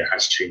idea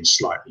has changed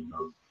slightly.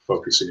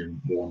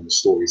 Focusing more on the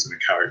stories and the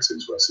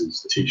characters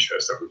versus the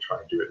t-shirts that we're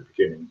trying to do at the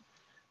beginning.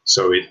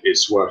 So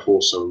it's worth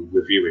also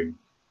reviewing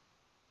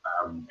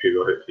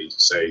periodically to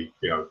say,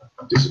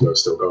 this is where we're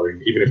still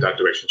going, even if that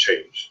direction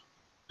changed,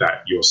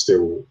 that you're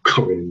still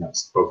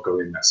both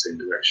going in that same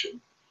direction.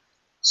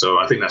 So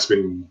I think that's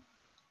been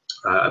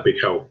a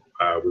big help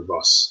with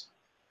us,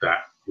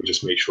 that we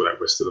just make sure that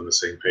we're still on the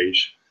same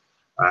page.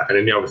 And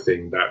then the other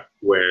thing that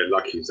we're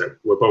lucky is that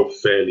we're both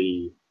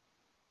fairly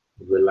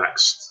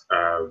relaxed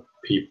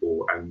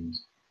people, and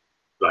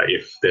like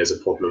if there's a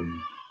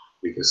problem,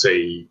 we can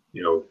say,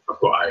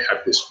 I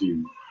have this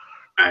view,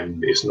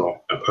 and it's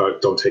not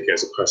don't take it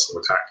as a personal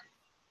attack.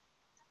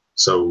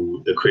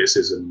 So the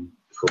criticism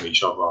from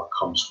each other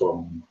comes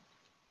from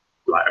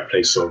like a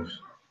place of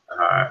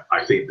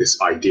I think this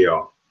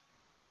idea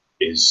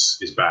is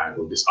bad,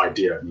 or this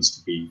idea needs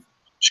to be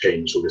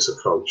changed, or this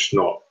approach,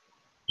 not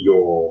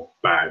you're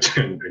bad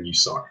and you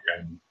suck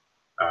and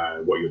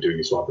what you're doing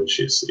is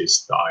rubbish.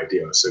 It's the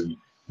idea. So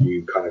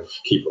you kind of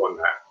keep it on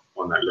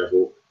that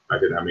level. I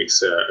think that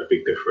makes a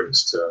big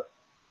difference to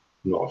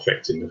not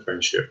affecting the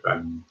friendship.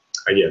 And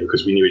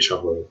because we knew each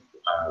other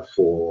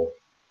for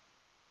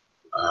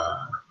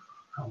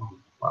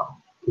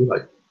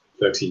like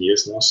 13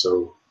 years now.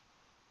 So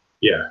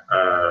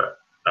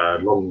a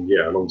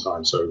long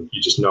time. So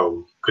you just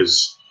know,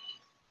 because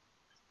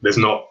there's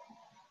not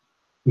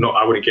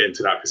I wouldn't get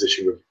into that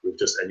position with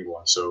just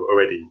anyone. So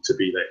already to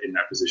be in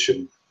that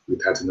position,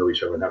 we've had to know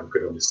each other and have a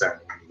good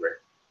understanding anyway.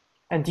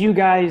 And do you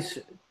guys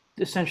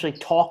essentially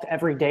talk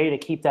every day to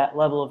keep that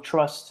level of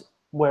trust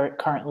where it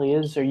currently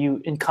is? Are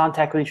you in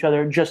contact with each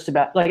other just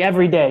about like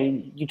every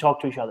day you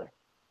talk to each other?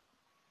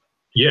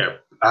 Yeah,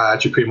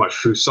 actually pretty much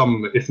through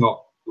some, if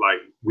not like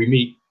we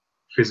meet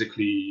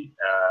physically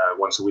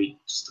once a week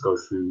just to go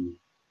through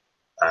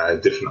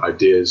different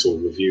ideas or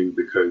review,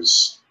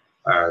 because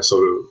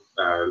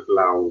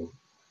Lau,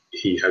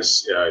 he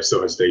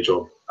still has a day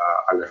job.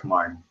 I left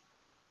mine.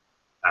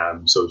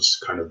 So it's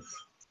kind of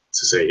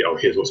to say,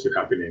 here's what's been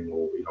happening,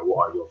 or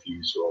what are your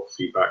views or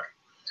feedback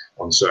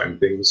on certain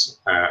things,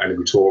 and then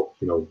we talk,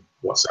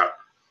 WhatsApp,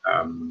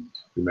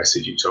 we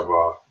message each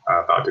other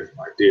about different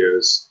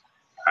ideas,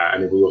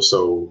 and then we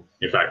also,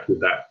 in fact,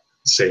 with that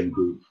same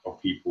group of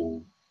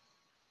people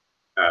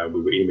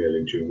we were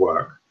emailing during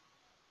work,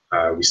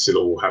 we still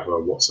all have a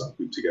WhatsApp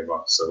group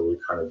together, so we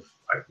kind of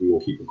we all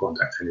keep in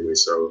contact anyway,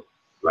 so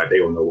like they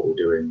all know what we're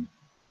doing,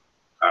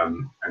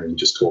 and then we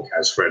just talk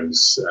as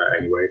friends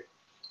anyway.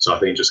 So I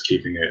think just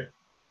keeping that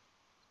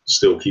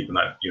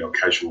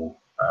casual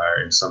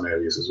in some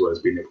areas, as well as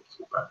being able to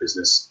talk about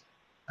business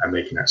and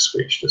making that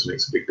switch, just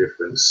makes a big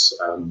difference.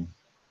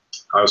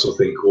 I also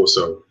think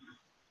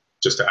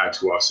just to add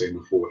to what I was saying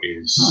before,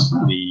 is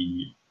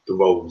the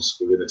roles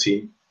within a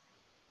team.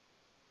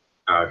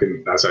 I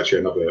think that's actually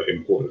another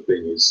important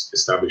thing, is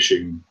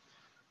establishing,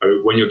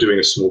 when you're doing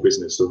a small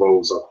business, the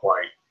roles are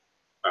quite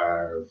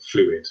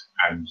fluid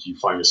and you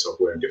find yourself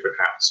wearing different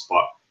hats.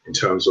 But in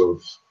terms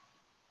of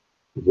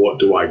what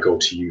do I go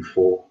to you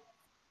for,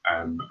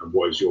 and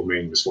what is your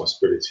main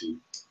responsibility,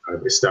 kind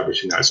of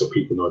establishing that so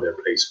people know their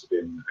place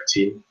within a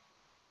team.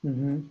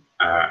 Mm-hmm.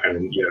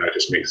 And that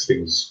just makes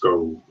things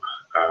go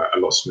a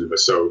lot smoother.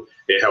 So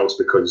it helps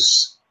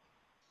because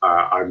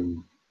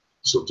I'm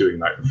sort of doing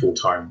like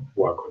full-time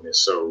work on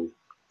this, so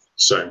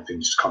certain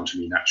things just come to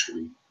me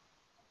naturally.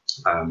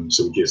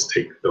 So we just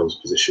take those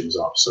positions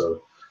up.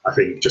 So I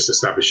think just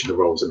establishing the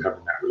roles and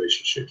having that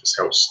relationship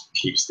just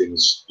keeps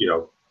things,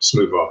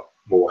 smoother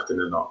more often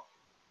than not.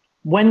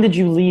 When did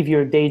you leave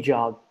your day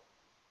job?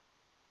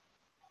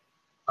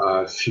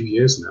 A few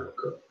years now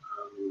ago,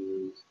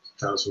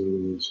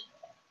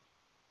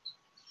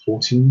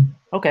 2014.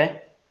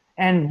 Okay.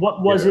 And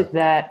what was it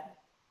that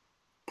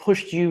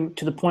pushed you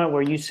to the point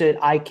where you said,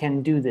 I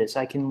can do this,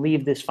 I can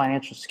leave this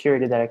financial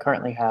security that I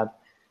currently have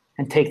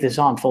and take this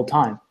on full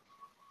time?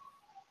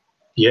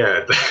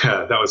 Yeah,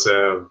 that was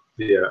a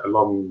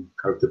long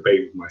kind of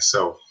debate with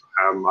myself.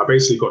 I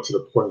basically got to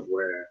the point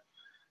where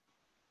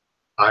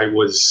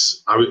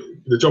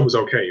the job was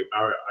okay.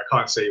 I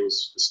can't say it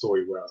was a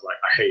story where I was like,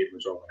 I hated my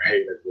job, I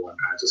hated everyone,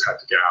 and I just had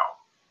to get out.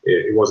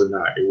 It wasn't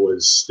that. It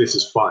was, this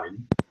is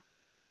fine.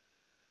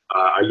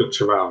 I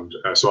looked around.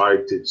 So I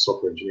did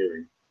software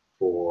engineering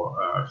for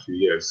a few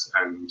years,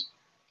 and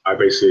I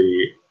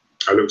basically,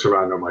 I looked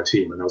around on my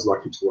team, and I was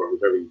lucky to work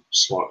with very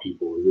smart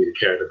people who really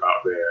cared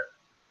about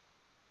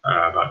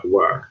about the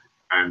work.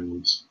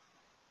 And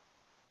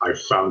I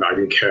found that I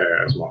didn't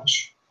care as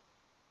much.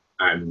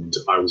 And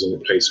I was in a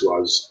place where I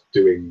was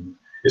doing,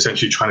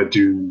 essentially trying to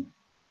do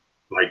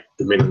like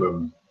the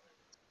minimum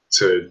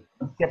to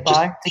Get just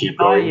by, to keep get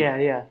by. going. Yeah,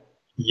 yeah.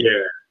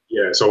 Yeah,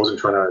 yeah. So I wasn't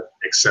trying to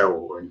excel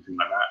or anything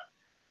like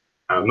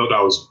that. Not that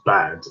I was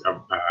bad at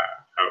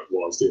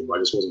what I was doing, but I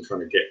just wasn't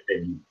trying to get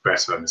any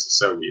better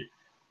necessarily.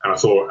 And I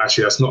thought,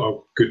 actually, that's not a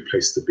good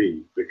place to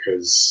be,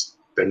 because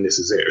then this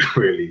is it,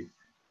 really.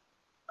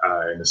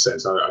 In a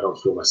sense, I don't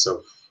feel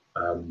myself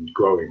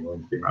growing or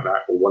anything like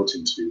that, or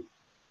wanting to,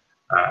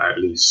 at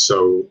least.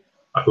 So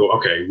I thought,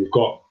 okay, we've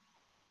got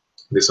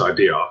this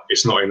idea.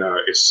 It's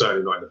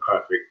certainly not in the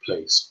perfect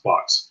place,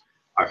 but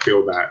I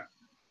feel that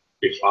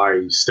if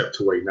I stepped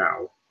away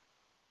now,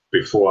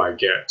 before I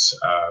get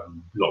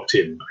locked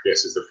in, I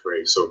guess is the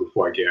phrase. So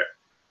before I get,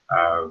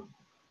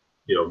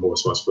 more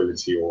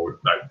responsibility, or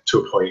like to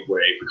a point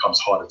where it becomes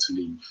harder to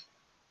leave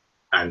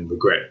and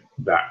regret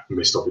that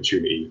missed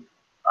opportunity,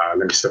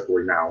 let me step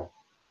away now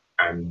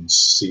and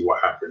see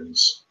what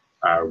happens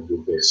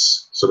with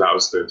this. So that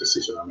was the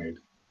decision I made.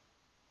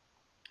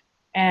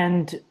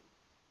 And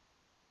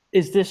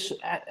is this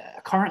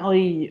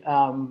currently?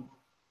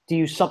 Do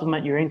you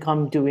supplement your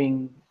income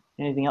doing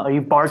anything else? Are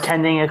you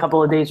bartending a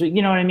couple of days?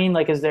 You know what I mean?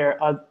 Like, is there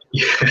a?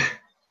 Yeah.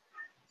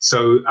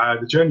 So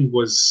the journey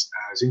was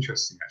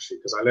interesting, actually,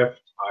 because I left.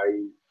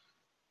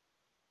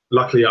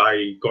 Luckily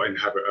I got in the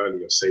habit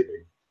early of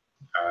saving,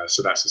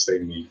 so that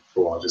sustained me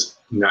for just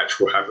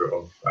natural habit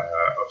of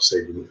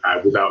saving.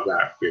 Without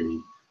that, really,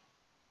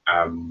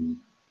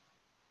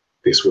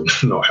 this would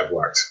not have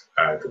worked.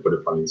 To put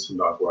it bluntly, this would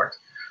not have worked.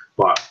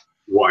 But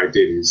what I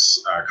did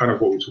is kind of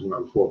what we were talking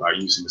about before, about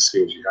using the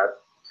skills you had.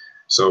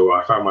 So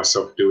I found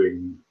myself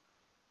doing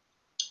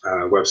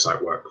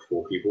website work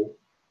for people,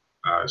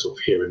 sort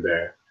of here and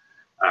there.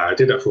 I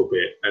did that for a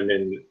bit, and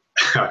then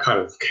I kind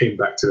of came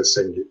back to the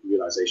same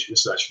realization.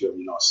 This is actually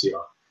only last year.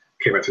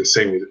 Came back to the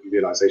same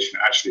realization.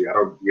 Actually, I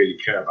don't really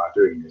care about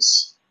doing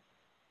this,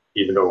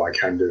 even though I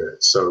can do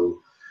it. So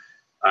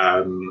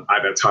at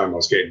that time, I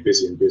was getting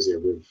busier and busier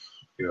with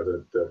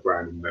the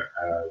brand and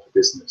the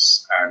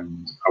business,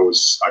 and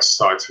I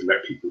started to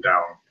let people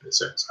down in a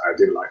sense. I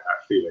didn't like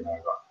that feeling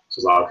either.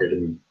 So I was like, okay,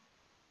 let me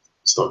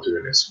stop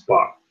doing this.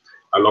 But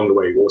along the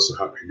way, what also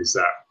happened is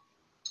that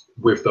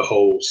with the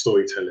whole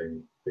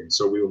storytelling thing,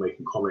 so we were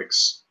making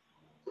comics,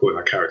 putting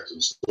our characters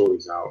and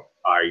stories out.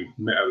 I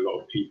met a lot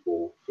of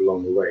people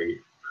along the way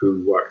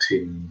who worked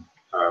in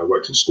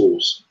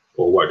schools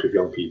or worked with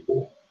young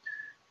people,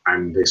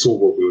 and they saw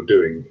what we were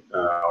doing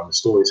on the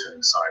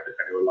storytelling side, and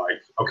they were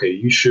like, "Okay,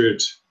 you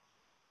should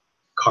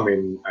come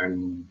in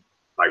and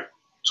like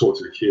talk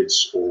to the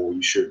kids, or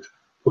you should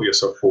put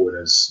yourself forward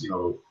as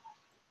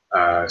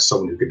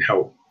someone who can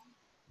help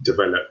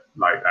develop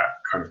like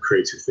that kind of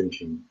creative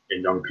thinking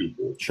in young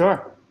people."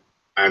 Sure.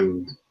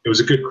 And it was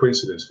a good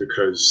coincidence,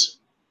 because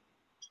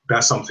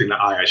that's something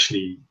that I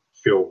actually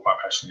feel quite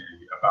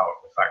passionately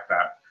about. The fact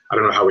that, I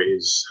don't know how you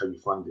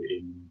find it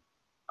in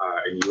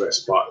the US,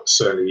 but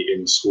certainly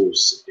in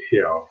schools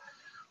here.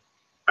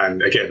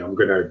 And again, I'm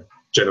going to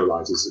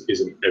generalize. This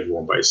isn't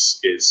everyone, but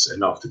it's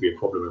enough to be a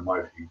problem in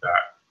my view,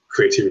 that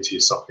creativity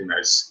is something that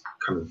is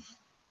kind of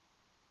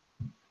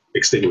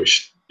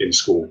extinguished in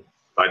school.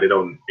 Like, they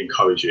don't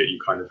encourage it. You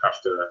kind of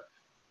have to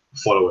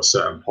follow a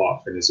certain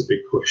path, and there's a big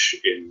push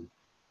in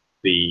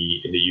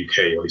the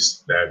UK, or at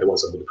least there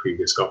was under the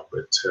previous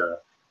government, to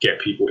get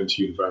people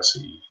into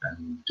university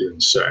and doing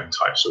certain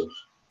types of,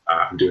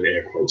 I'm doing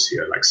air quotes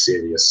here, like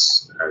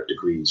serious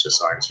degrees, your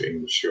science, your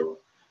English, your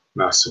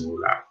maths, and all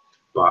that.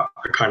 But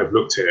I kind of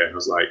looked at it and I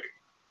was like,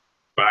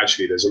 but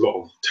actually there's a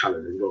lot of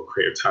talent, there's a lot of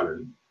creative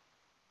talent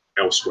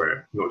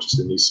elsewhere, not just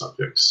in these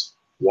subjects.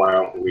 Why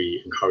aren't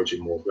we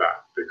encouraging more of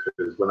that?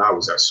 Because when I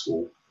was at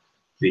school,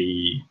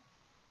 the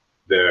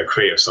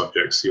creative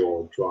subjects,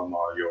 your drama,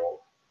 your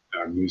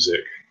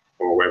music,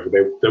 or whatever,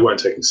 they weren't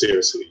taken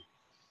seriously.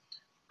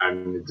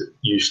 And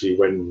usually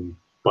when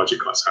budget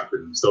cuts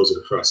happen, those are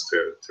the first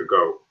to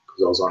go,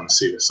 because I was on the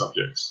serious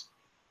subjects.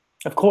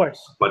 Of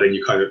course. But then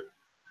you kind of,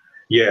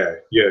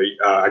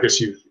 I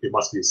guess it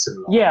must be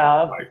similar.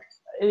 Yeah, like,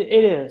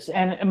 it is.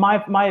 And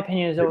my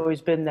opinion has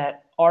always been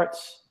that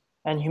arts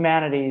and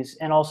humanities,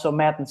 and also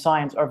math and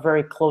science, are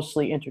very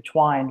closely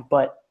intertwined,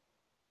 but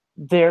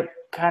they're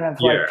kind of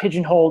like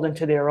pigeonholed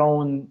into their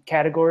own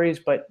categories,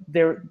 but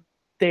they're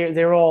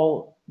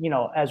all,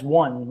 as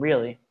one,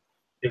 really.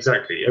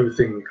 Exactly.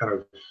 Everything kind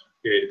of,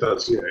 it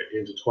does, it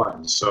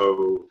intertwines.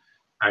 So,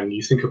 and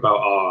you think about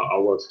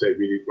our world today,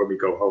 when we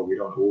go home, we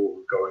don't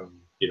all go and,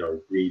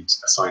 read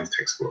a science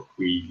textbook.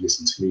 We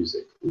listen to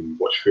music, we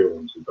watch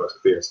films, we go to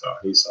theatre.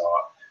 These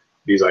are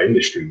these are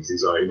industries.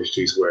 These are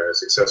industries where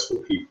successful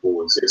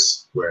people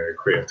exist, where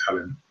creative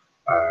talent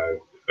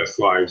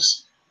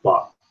thrives.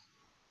 But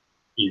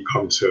you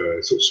come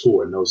to sort of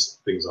school and those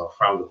things are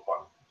frowned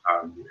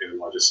upon in a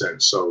larger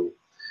sense. So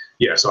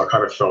yeah, so I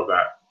kind of felt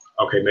that,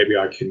 okay, maybe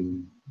I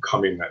can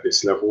come in at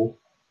this level,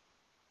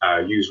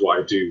 use what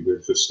I do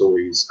with the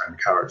stories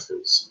and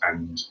characters,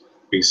 and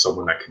be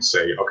someone that can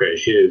say, okay,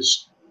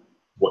 here's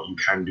what you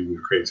can do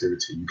with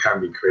creativity. You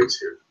can be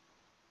creative,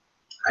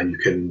 and you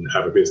can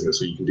have a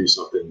business, or you can do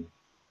something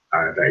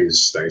that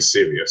is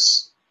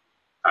serious.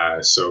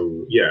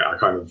 So yeah, I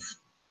kind of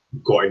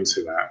got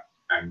into that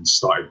and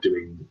started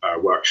doing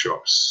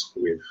workshops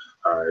with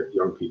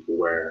young people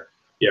where,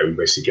 yeah, we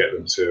basically get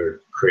them to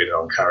create their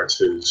own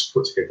characters,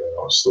 put together their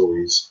own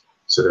stories.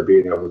 So they're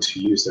being able to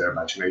use their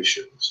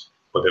imaginations,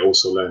 but they're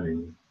also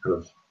learning kind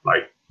of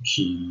like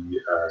key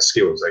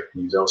skills they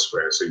can use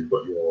elsewhere. So you've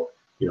got your,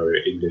 your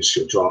English,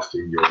 your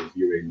drafting, your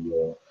reviewing,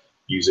 your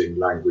using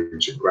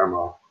language and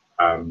grammar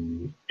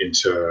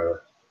into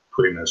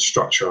putting a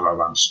structure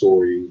around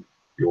story,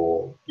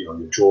 your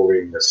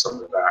drawing, there's some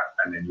of that,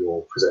 and then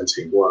you're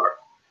presenting work.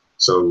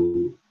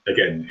 So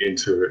again,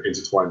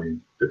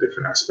 intertwining the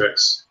different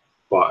aspects,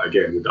 but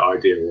again with the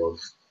idea of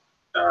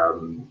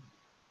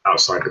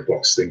outside the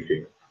box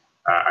thinking,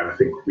 and I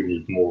think we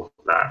need more of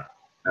that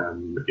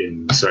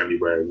in certainly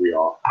where we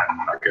are,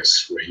 and I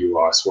guess where you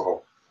are as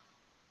well.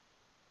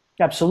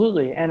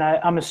 Absolutely. And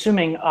I'm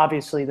assuming,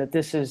 obviously, that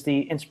this is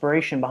the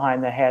inspiration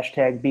behind the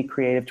hashtag Be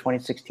Creative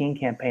 2016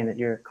 campaign that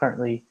you're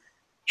currently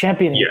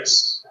championing.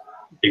 Yes,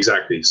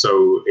 exactly.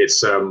 So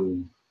it's,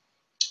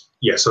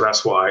 yeah, so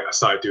that's why I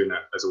started doing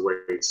that as a way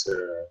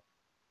to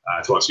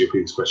answer your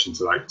previous question,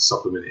 to like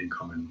supplement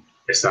income and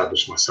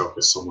establish myself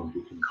as someone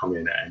who can come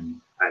in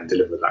and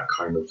deliver that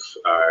kind of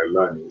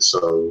learning.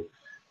 So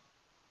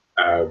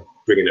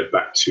bringing it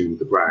back to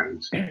the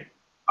brand,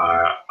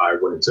 I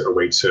wanted a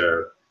way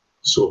to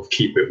sort of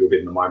keep it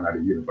within the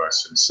Mayamada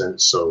universe in a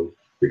sense. So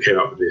we came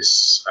up with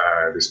this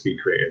Be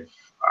Creative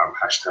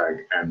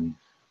hashtag, and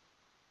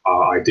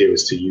our idea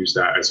is to use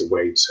that as a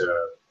way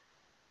to,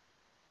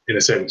 in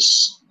a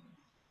sense,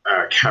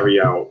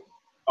 carry out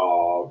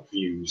our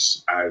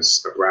views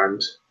as a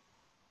brand.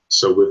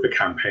 So with the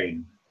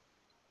campaign,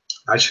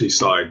 I actually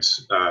started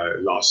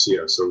last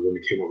year. So when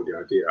we came up with the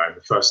idea, and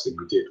the first thing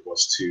we did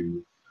was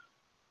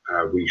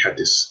we had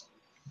this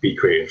Be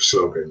Creative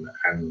slogan,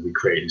 and we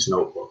created these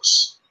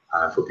notebooks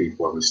for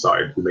people,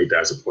 and we made that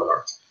as a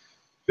product.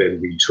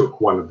 Then we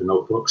took one of the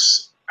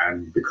notebooks,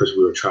 and because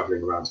we were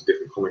traveling around to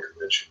different comic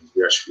conventions,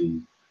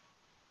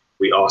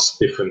 we asked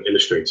different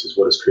illustrators,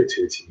 what does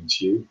creativity mean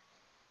to you?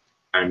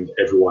 And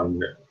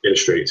everyone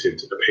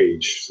illustrated a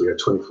page. So we had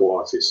 24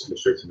 artists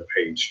illustrating a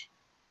page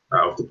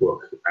of the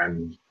book,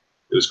 and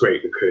it was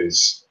great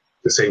because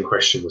the same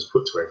question was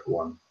put to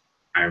everyone,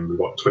 and we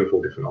got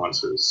 24 different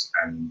answers,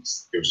 and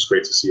it was just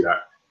great to see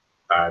that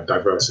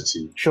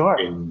diversity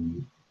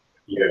in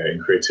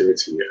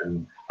creativity.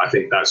 And I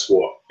think that's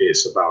what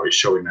it's about. It's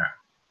showing that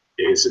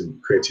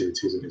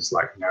creativity isn't this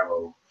like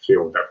narrow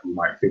field that we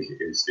might think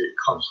it is. It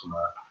comes from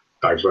a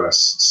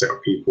diverse set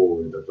of people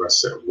in a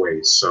diverse set of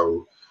ways.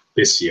 So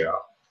this year, I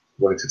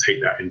wanted to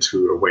take that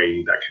into a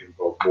way that can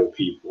involve more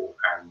people,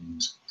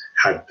 and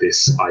had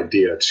this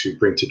idea to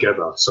bring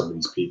together some of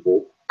these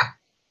people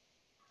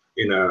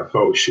in a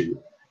photo shoot,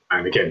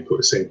 and again, put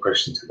the same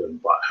question to them,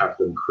 but have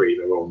them create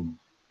their own.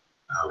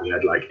 We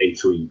had like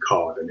A3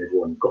 card, and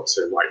everyone got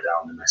to write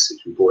down the message.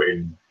 We brought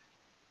in,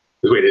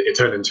 it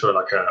turned into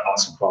like an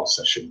arts and crafts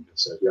session.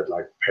 So we had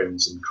like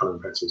pens and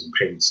coloring pencils and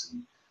paints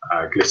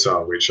and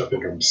glitter, which I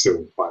think I'm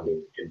still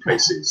finding in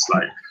places.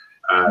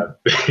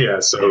 Yeah,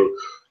 so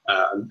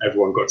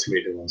everyone got to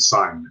make their own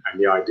sign.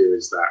 And the idea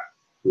is that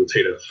we'll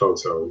take a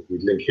photo, we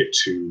link it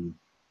to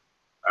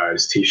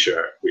this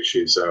T-shirt, which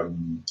is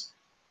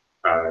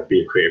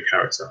Be a Creative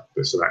Character.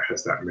 So that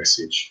has that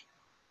message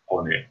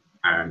on it,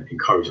 and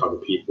encourage other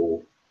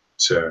people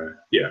to,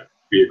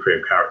 be a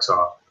creative character,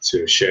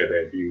 to share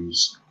their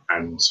views,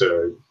 and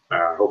to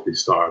hopefully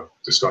start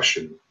a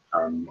discussion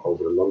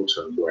over the long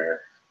term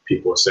where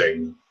people are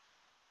saying,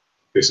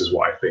 this is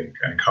what I think,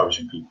 and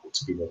encouraging people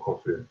to be more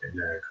confident in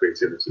their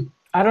creativity.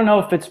 I don't know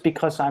if it's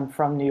because I'm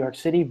from New York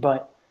City,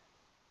 but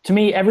to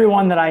me,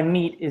 everyone that I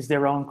meet is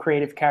their own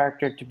creative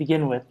character to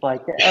begin with.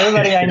 Like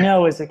everybody I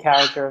know is a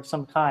character of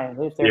some kind.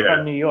 If they're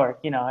from New York,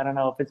 I don't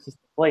know if it's just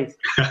a place.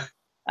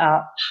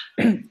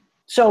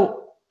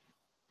 So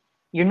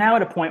you're now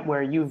at a point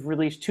where you've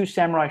released 2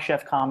 Samurai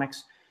Chef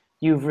comics.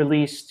 You've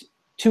released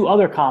 2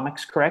 other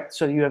comics, correct?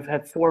 So you have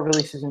had 4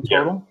 releases in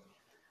total.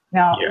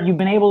 Now, you've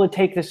been able to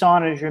take this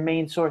on as your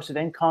main source of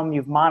income.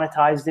 You've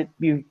monetized it.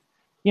 The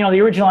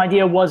original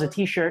idea was a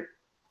T-shirt,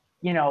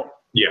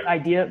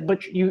 idea,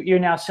 but you're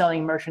now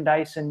selling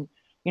merchandise, and,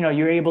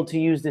 you're able to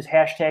use this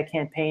hashtag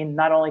campaign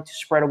not only to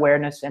spread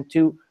awareness and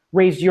to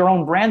raise your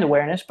own brand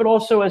awareness, but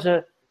also as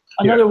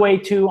another way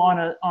to,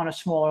 on a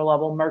smaller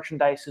level,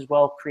 merchandise as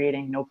well,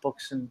 creating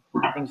notebooks and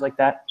things like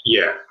that.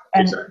 Yeah,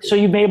 and exactly. So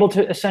you've been able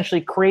to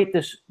essentially create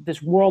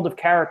this world of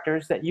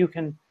characters that you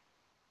can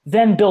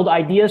then build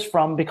ideas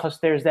from, because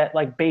there's that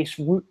like base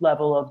root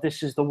level of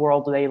this is the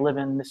world they live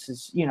in. This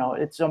is, you know,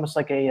 it's almost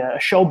like a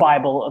show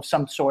Bible of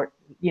some sort,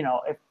 you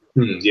know.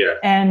 Yeah.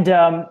 And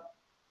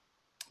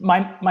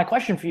my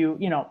question for you,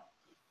 you know,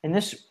 in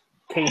this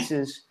case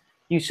is,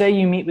 you say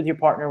you meet with your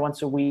partner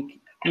once a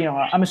week. You know,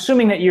 I'm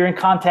assuming that you're in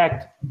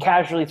contact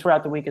casually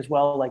throughout the week as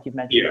well, like you've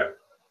mentioned. Yeah.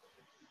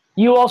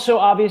 You also,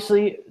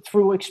 obviously,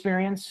 through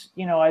experience,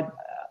 you know,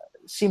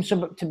 seems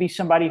to be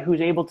somebody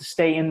who's able to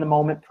stay in the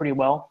moment pretty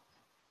well.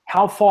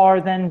 How far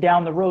then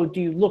down the road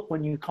do you look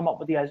when you come up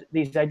with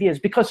these ideas?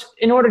 Because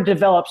in order to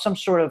develop some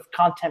sort of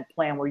content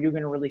plan where you're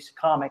going to release a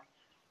comic,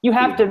 you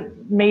have to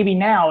maybe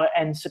now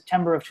in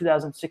September of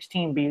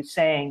 2016 be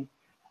saying,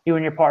 you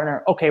and your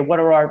partner, okay, what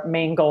are our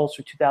main goals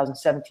for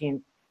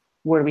 2017?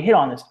 Where do we hit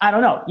on this? I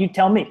don't know. You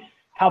tell me.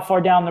 How far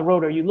down the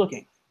road are you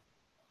looking?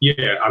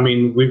 Yeah, I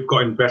mean, we've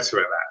gotten better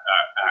at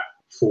that,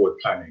 at forward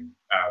planning.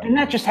 And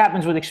that just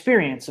happens with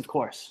experience, of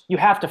course. You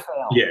have to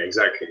fail. Yeah,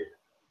 exactly.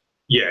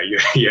 Yeah, you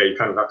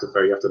kind of have to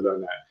fail. You have to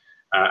learn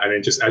that, and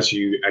then just as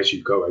you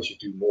go, as you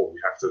do more, you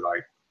have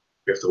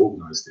to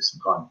organize this. You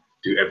can't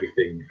do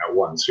everything at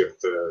once. You have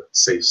to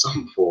save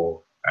some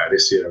for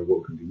this year, what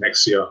we can do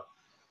next year.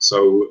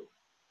 So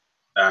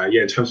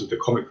in terms of the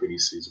comic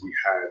releases, we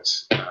had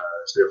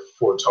so we have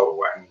 4 in total,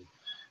 and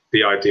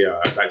the idea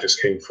that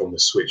just came from the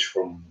switch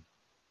from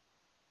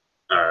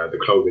the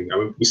clothing. I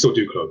mean, we still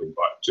do clothing,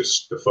 but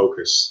just the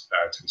focus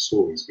to the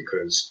stories,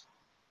 because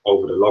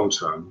over the long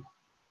term,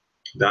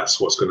 that's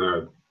what's going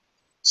to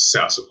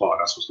set us apart.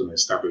 That's what's going to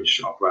establish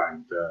our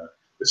brand.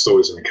 The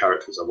stories and the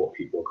characters are what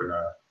people are going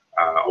to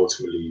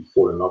ultimately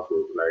fall in love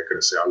with. They're going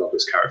to say, I love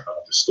this character, I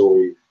love the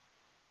story.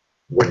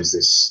 When is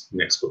this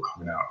next book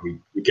coming out?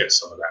 We get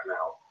some of that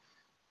now.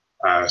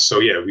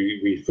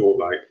 We thought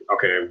like,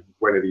 okay,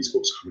 when are these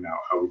books coming out?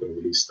 How are we going to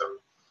release them?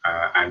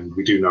 And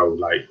we do know,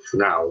 like, for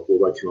now, we're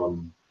working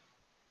on,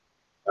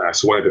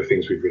 so one of the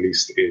things we've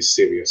released is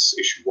Serious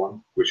Issue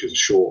 1, which is a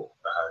short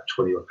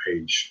 20-odd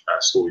page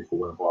story for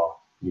one of our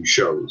new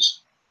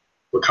shows.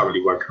 We're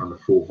currently working on the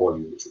full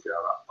volume, which will be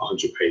about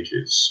 100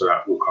 pages, so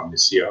that will come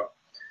this year.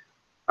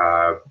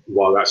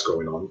 While that's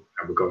going on,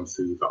 and we're going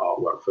through the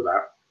artwork for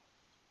that,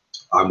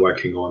 I'm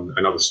working on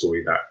another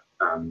story that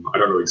I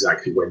don't know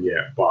exactly when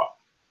yet, but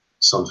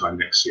sometime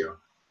next year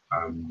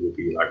will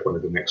be like one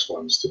of the next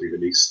ones to be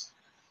released.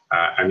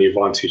 And the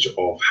advantage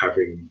of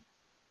having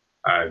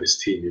this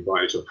team, the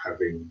advantage of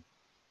having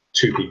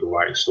 2 people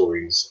writing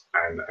stories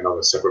and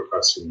another separate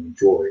person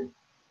drawing,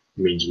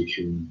 means we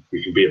can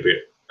be a bit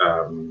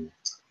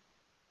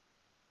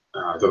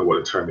I don't know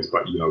what the term is,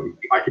 but you know,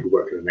 I could be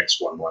working on the next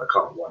one while the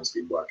current one has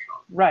been working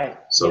on. Right.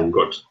 So we've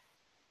got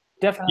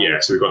definitely. Yeah.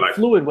 So we've got like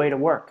fluid way to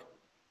work.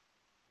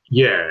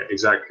 Yeah,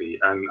 exactly.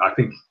 And I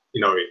think,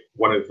 you know,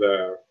 one of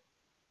the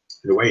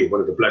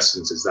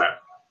blessings is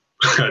that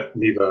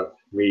neither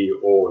me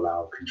or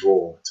Lau can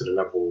draw to the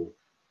level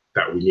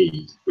that we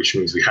need, which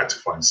means we had to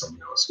find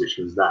someone else, which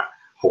means that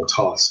whole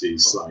task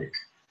is like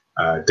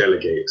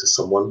delegated to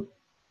someone.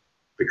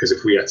 Because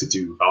if we had to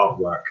do the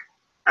artwork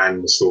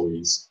and the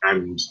stories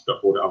and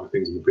all the other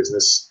things in the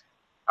business,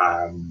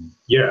 I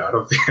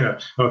don't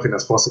think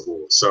that's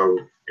possible. So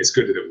it's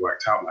good that it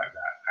worked out like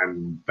that,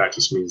 and that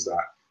just means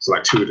that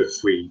like 2 of the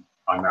 3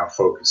 are now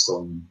focused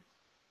on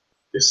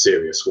this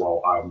series,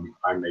 while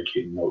I'm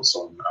making notes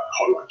on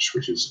Hot Lunch,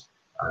 which is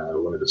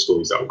one of the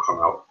stories that will come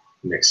out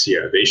next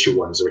year. The issue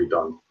 1 is already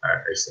done,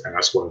 and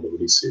that's one of the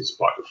releases,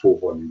 but the full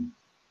volume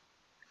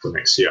for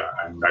next year,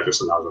 and that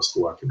just allows us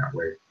to work in that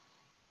way.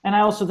 And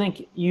I also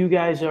think you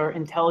guys are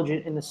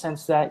intelligent in the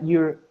sense that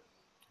you're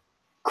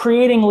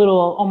creating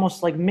little,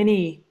 almost like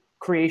mini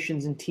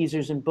creations and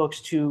teasers and books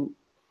to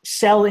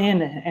sell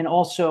in and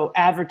also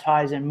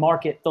advertise and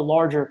market the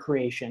larger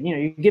creation. You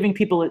know, you're giving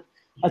people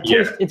a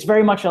taste. Yeah. It's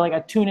very much like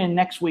a tune in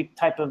next week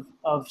type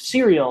of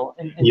serial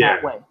in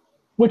that way,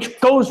 which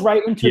goes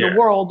right into the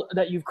world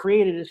that you've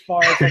created as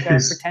far as like a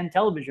pretend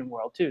television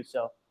world too.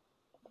 So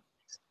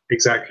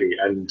exactly,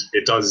 and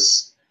it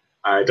does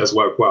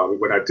work well.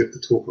 When I did the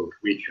talk over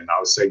the weekend, I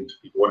was saying to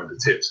people, one of the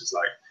tips is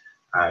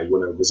like, you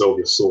want to resolve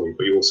your story,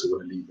 but you also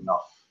want to leave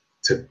enough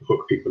to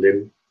hook people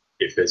in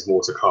if there's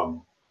more to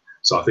come.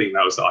 So I think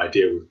that was the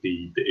idea with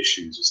the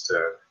issues, is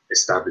to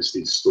establish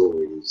these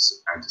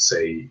stories and to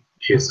say,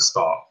 here's the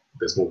start,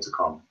 there's more to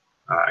come,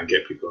 and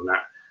get people on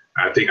that.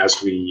 And I think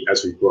as we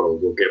grow,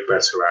 we'll get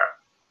better at,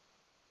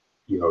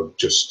 you know,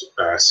 just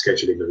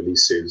scheduling the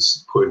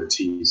releases, putting the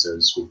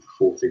teasers with the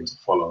full thing to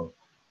follow.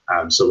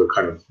 So we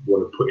kind of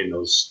want to put in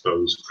those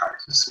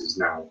practices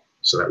now,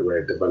 so that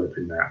we're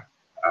developing that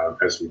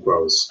as we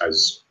grow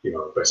as you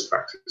know, a best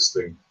practice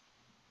thing.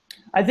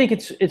 I think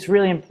it's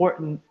really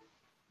important.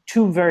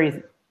 2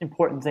 very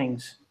important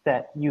things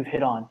that you've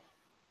hit on.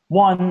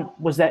 One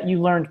was that you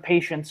learned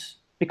patience,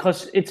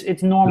 because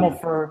it's normal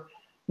for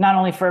not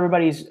only for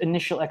everybody's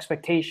initial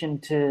expectation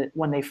to,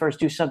 when they first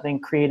do something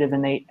creative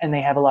and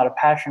they have a lot of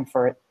passion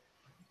for it,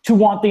 to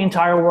want the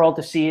entire world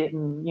to see it,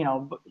 and you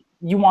know,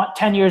 you want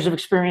 10 years of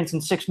experience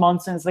in 6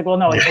 months. And it's like, well,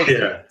 no, it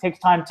takes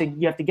time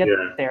you have to get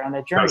there on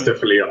that journey. That's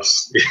definitely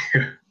us.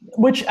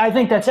 Which I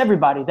think that's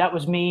everybody. That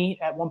was me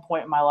at one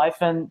point in my life.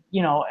 And,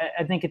 you know,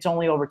 I think it's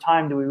only over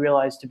time do we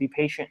realize to be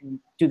patient and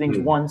do things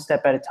one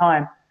step at a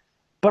time.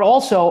 But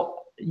also,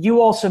 you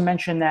also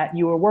mentioned that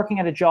you were working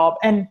at a job,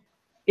 and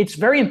it's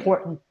very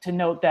important to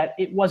note that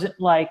it wasn't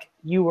like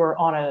you were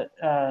on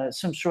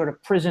some sort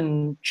of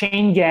prison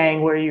chain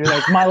gang where you're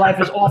like, my life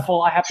is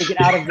awful, I have to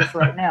get out of this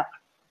right now.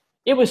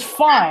 It was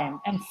fine,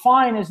 and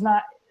fine is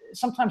not.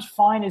 Sometimes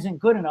fine isn't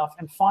good enough,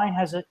 and fine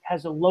has a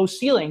low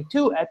ceiling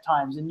too at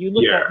times. And you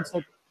look at it and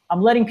say,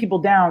 I'm letting people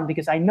down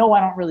because I know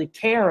I don't really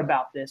care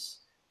about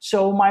this.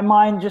 So my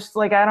mind just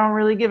like, I don't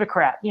really give a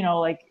crap. You know,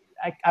 like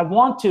I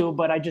want to,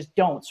 but I just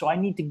don't. So I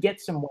need to get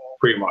somewhere.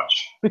 Pretty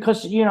much.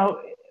 Because, you know,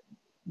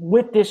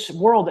 with this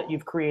world that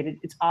you've created,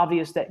 it's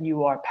obvious that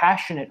you are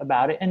passionate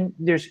about it, and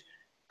there's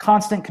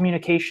constant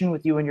communication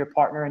with you and your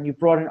partner, and you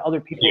brought in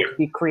other people to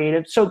be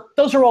creative. So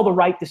those are all the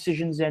right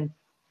decisions. And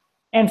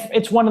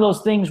it's one of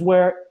those things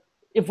where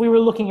if we were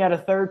looking at a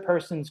third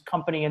person's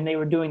company and they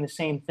were doing the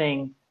same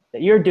thing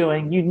that you're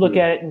doing, you'd look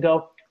at it and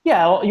go,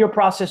 yeah, your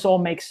process all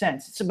makes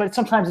sense. But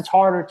sometimes it's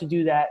harder to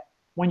do that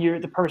when you're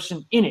the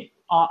person in it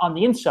on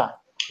the inside.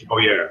 Oh,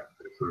 yeah.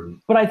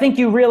 But I think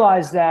you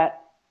realize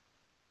that,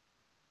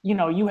 you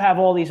know, you have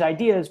all these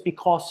ideas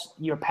because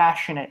you're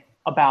passionate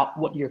about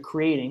what you're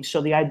creating.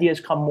 So the ideas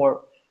come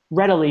more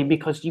readily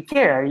because you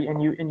care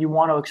and you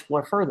want to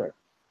explore further.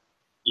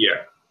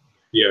 Yeah.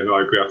 Yeah, no,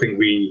 I agree. I think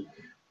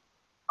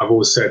I've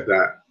always said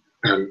that,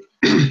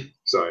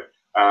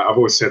 I've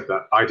always said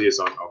that ideas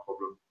aren't our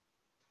problem.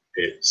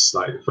 It's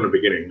like, from the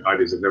beginning,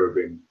 ideas have never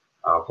been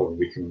our problem.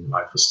 We can,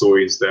 like, for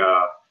stories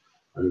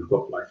and we've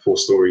got like 4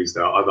 stories,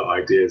 there are other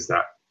ideas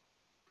that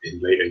in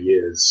later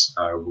years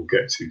we'll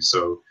get to.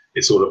 So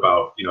it's all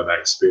about, you know, that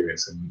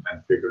experience and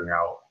figuring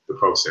out the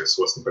process,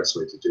 what's the best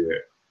way to do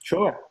it.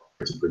 Sure.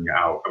 To bring it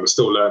out. And we're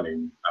still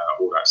learning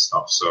all that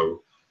stuff.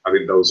 So I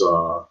think those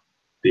are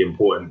the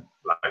important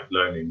like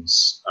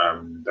learnings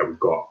that we've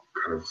got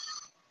kind of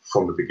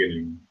from the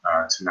beginning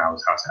to now,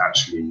 is how to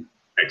actually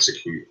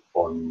execute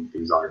on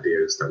these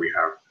ideas that we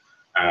have.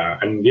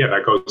 And yeah,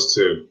 that goes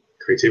to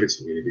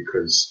creativity really,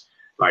 because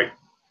like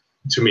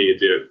to me,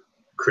 the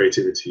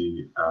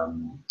creativity,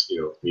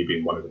 you know, me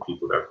being one of the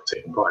people that have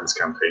taken part in this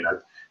campaign,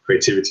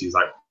 creativity is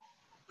like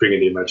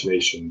bringing the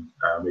imagination,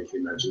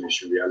 making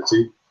imagination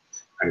reality.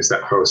 And it's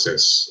that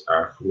process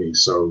for me.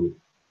 So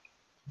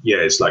yeah,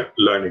 it's like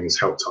learning has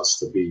helped us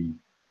to be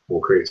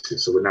more creative.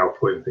 So we're now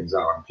putting things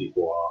out and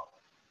people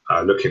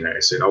are looking at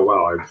it saying, oh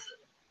wow,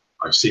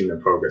 I've seen the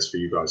progress for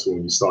you guys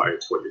when you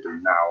started what you're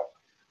doing now.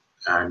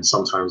 And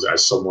sometimes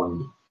as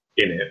someone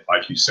in it,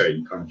 like you say,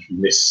 you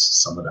miss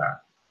some of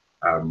that.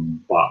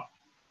 But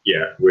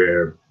yeah,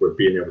 we're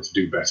being able to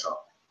do better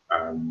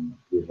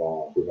with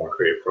our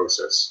creative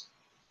process.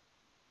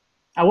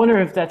 I wonder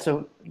if that's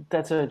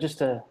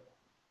just a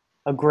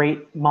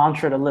great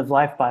mantra to live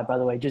life by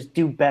the way. Just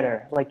do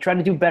better. Like, try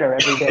to do better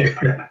every day.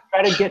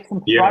 Try to get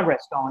some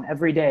progress going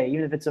every day,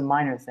 even if it's a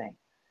minor thing.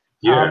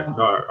 Yeah,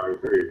 no, I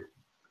agree.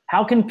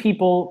 How can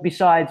people,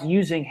 besides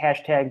using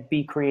hashtag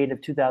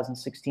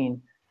 #BeCreative2016,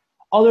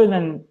 other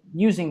than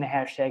using the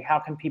hashtag, how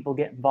can people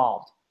get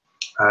involved?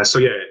 So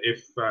yeah,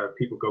 if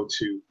people go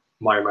to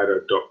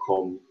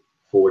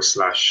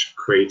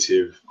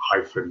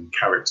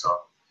mayamada.com/creative-character,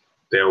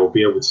 they'll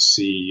be able to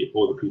see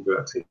all the people that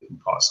have taken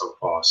part so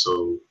far.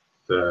 So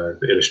the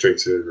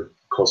illustrator, the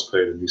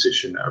cosplayer, the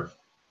musician that have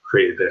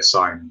created their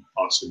sign,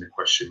 answering the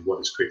question, what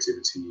does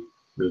creativity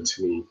mean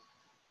to me?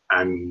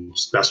 And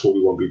that's what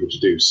we want people to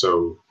do.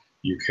 So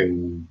you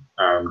can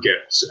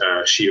get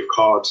a sheet of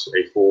cards,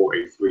 A4,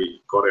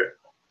 A3, got it.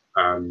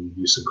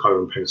 Use some color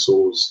and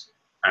pencils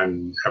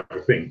and have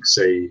a think.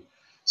 Say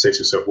to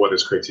yourself, what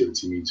does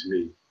creativity mean to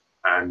me?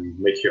 And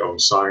make your own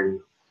sign.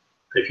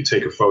 If you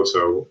take a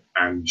photo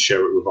and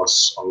share it with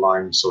us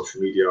online,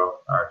 social media,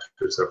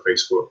 Twitter,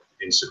 Facebook,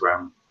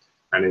 Instagram,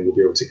 and then we'll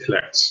be able to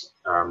collect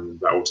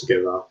that all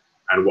together.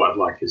 And what I'd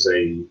like is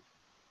a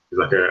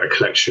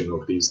collection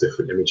of these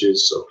different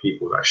images of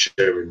people that are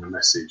sharing the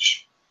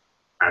message,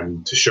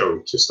 and to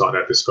start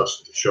that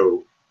discussion, to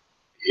show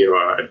here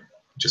are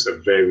just a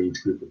varied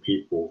group of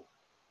people,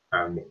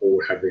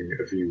 all having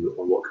a view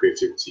on what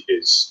creativity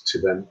is to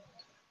them.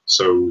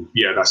 So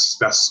yeah,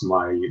 that's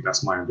my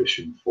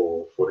ambition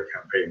for the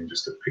campaign,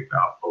 just to pick that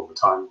up over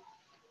time.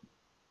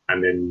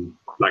 And then,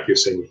 like you were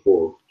saying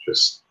before,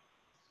 just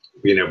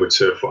being able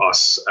to, for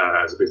us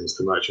as a business,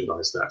 to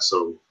merchandise that.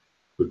 So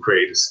we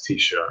created this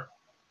T-shirt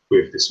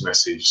with this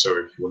message. So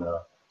if you want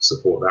to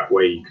support that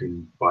way, you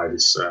can buy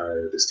this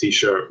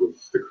T-shirt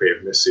with the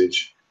creative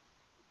message.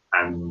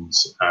 And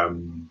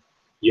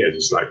yeah,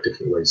 just like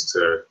different ways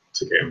to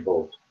get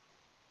involved.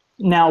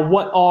 Now,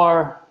 what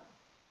are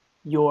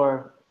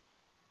your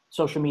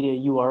social media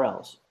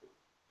URLs?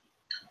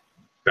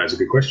 That's a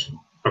good question.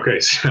 Okay,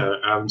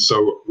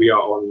 so we are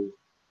on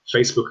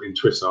Facebook and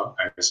Twitter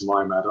as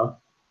Mayamada,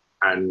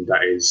 and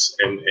that is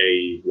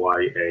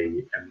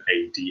Mayamada.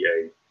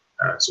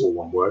 It's all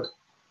one word.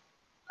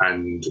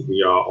 and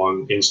we are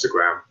on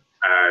Instagram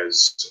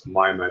as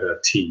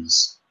Mayamada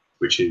Tees,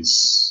 which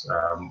is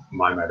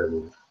Mayamada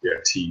with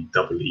TEES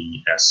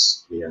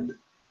in the end,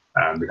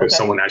 because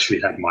someone actually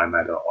had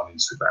Mayamada on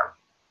Instagram,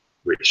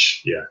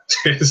 which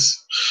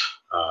is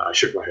I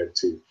shook my head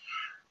too.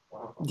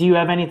 Do you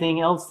have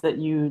anything else that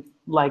you'd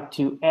like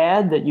to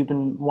add that you've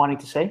been wanting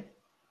to say?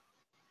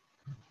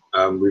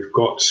 We've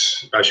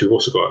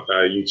also got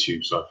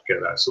YouTube, so I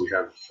forget that. So we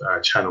have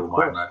channel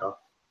Mayamada,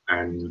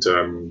 and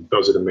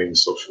those are the main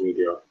social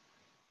media.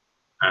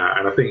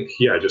 And I think,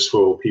 just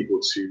for people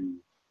to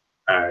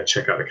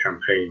check out the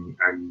campaign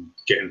and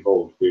get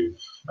involved with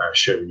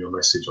sharing your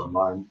message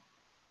online,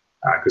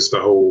 because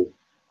the whole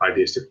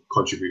idea is to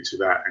contribute to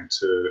that, and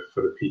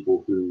for the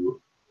people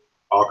who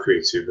are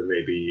creative and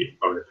maybe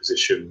are in a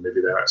position,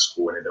 maybe they're at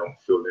school and they don't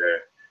feel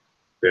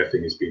their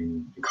thing is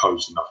being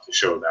encouraged enough to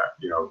show that,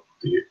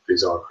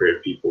 these are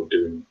creative people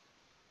doing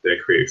their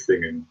creative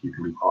thing, and you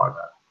can be part of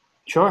that.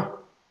 Sure.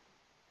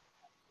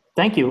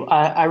 Thank you.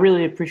 I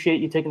really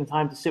appreciate you taking the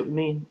time to sit with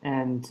me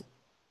and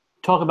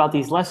talk about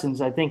these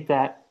lessons. I think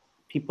that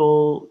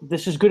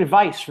this is good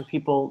advice for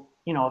people,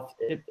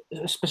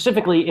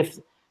 specifically if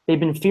they've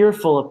been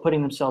fearful of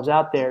putting themselves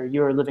out there.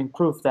 You're living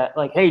proof that,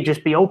 like, hey,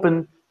 just be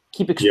open,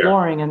 keep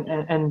exploring,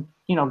 and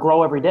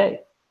grow every day.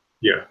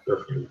 Yeah,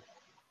 definitely.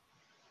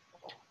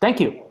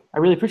 Thank you. I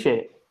really appreciate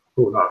it.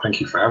 Cool. No, thank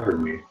you for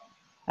having me.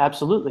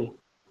 Absolutely.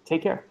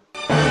 Take care.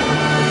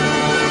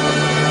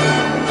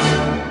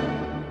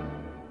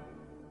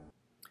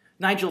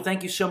 Nigel,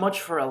 thank you so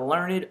much for a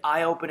learned,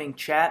 eye-opening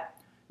chat.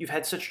 You've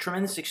had such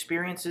tremendous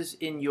experiences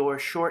in your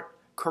short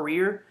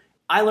career.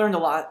 I learned a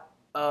lot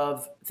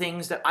of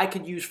things that I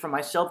could use for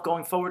myself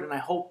going forward, and I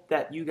hope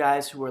that you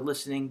guys who are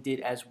listening did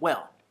as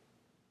well.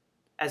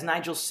 As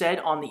Nigel said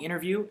on the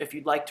interview, if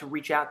you'd like to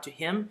reach out to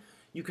him,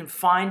 you can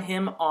find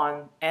him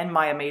and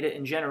Mayamada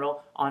in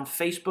general on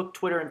Facebook,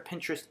 Twitter, and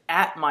Pinterest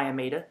at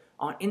Mayamada,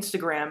 on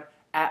Instagram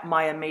at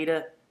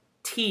Mayamada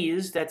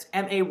Tees, that's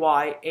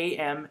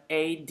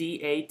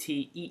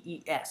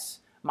MAYAMADATEES,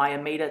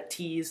 Mayamada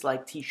Tees,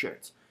 like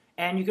t-shirts.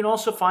 And you can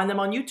also find them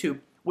on YouTube,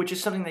 which is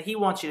something that he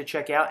wants you to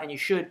check out, and you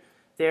should.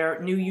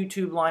 Their new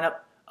YouTube lineup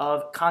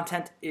of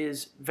content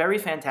is very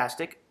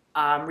fantastic.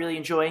 I'm really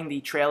enjoying the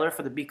trailer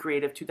for the Be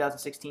Creative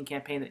 2016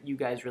 campaign that you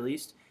guys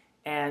released.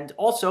 And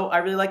also, I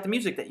really like the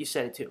music that you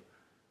set it to.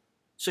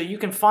 So you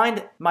can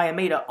find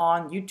Mayamada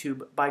on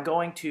YouTube by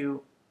going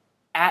to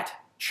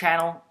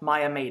 @channel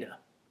Mayamada.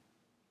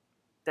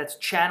 That's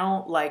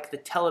channel like the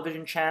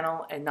television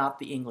channel and not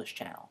the English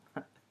channel.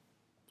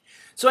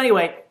 So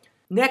anyway,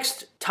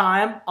 next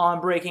time on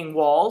Breaking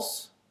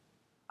Walls,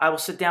 I will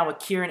sit down with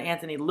Kieran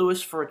Anthony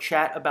Lewis for a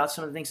chat about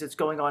some of the things that's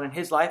going on in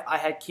his life. I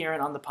had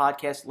Kieran on the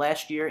podcast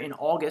last year in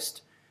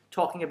August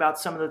talking about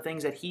some of the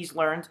things that he's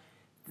learned,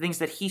 the things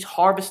that he's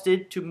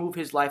harvested to move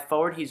his life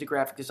forward. He's a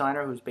graphic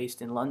designer who's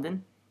based in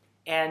London.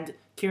 And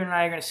Kieran and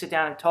I are going to sit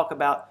down and talk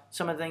about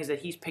some of the things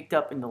that he's picked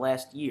up in the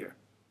last year.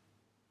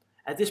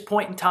 At this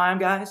point in time,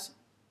 guys,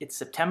 it's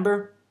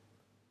September.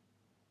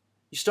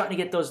 You're starting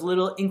to get those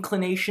little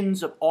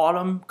inclinations of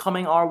autumn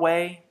coming our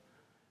way.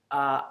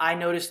 I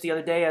noticed the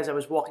other day as I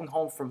was walking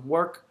home from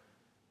work,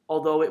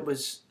 although it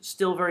was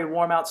still very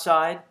warm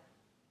outside,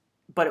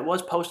 but it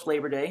was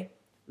post-Labor Day,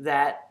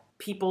 that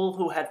people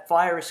who had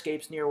fire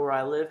escapes near where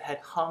I live had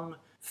hung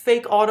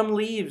fake autumn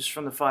leaves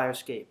from the fire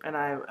escape. And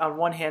I, on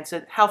one hand,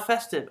 said, how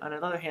festive. On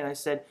the other hand, I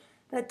said,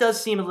 that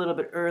does seem a little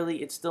bit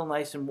early. It's still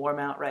nice and warm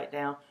out right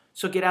now.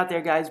 So get out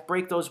there, guys.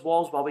 Break those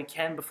walls while we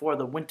can before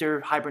the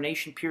winter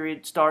hibernation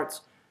period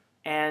starts.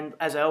 And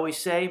as I always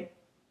say,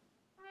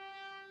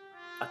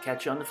 I'll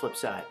catch you on the flip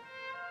side.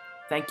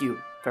 Thank you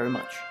very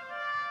much.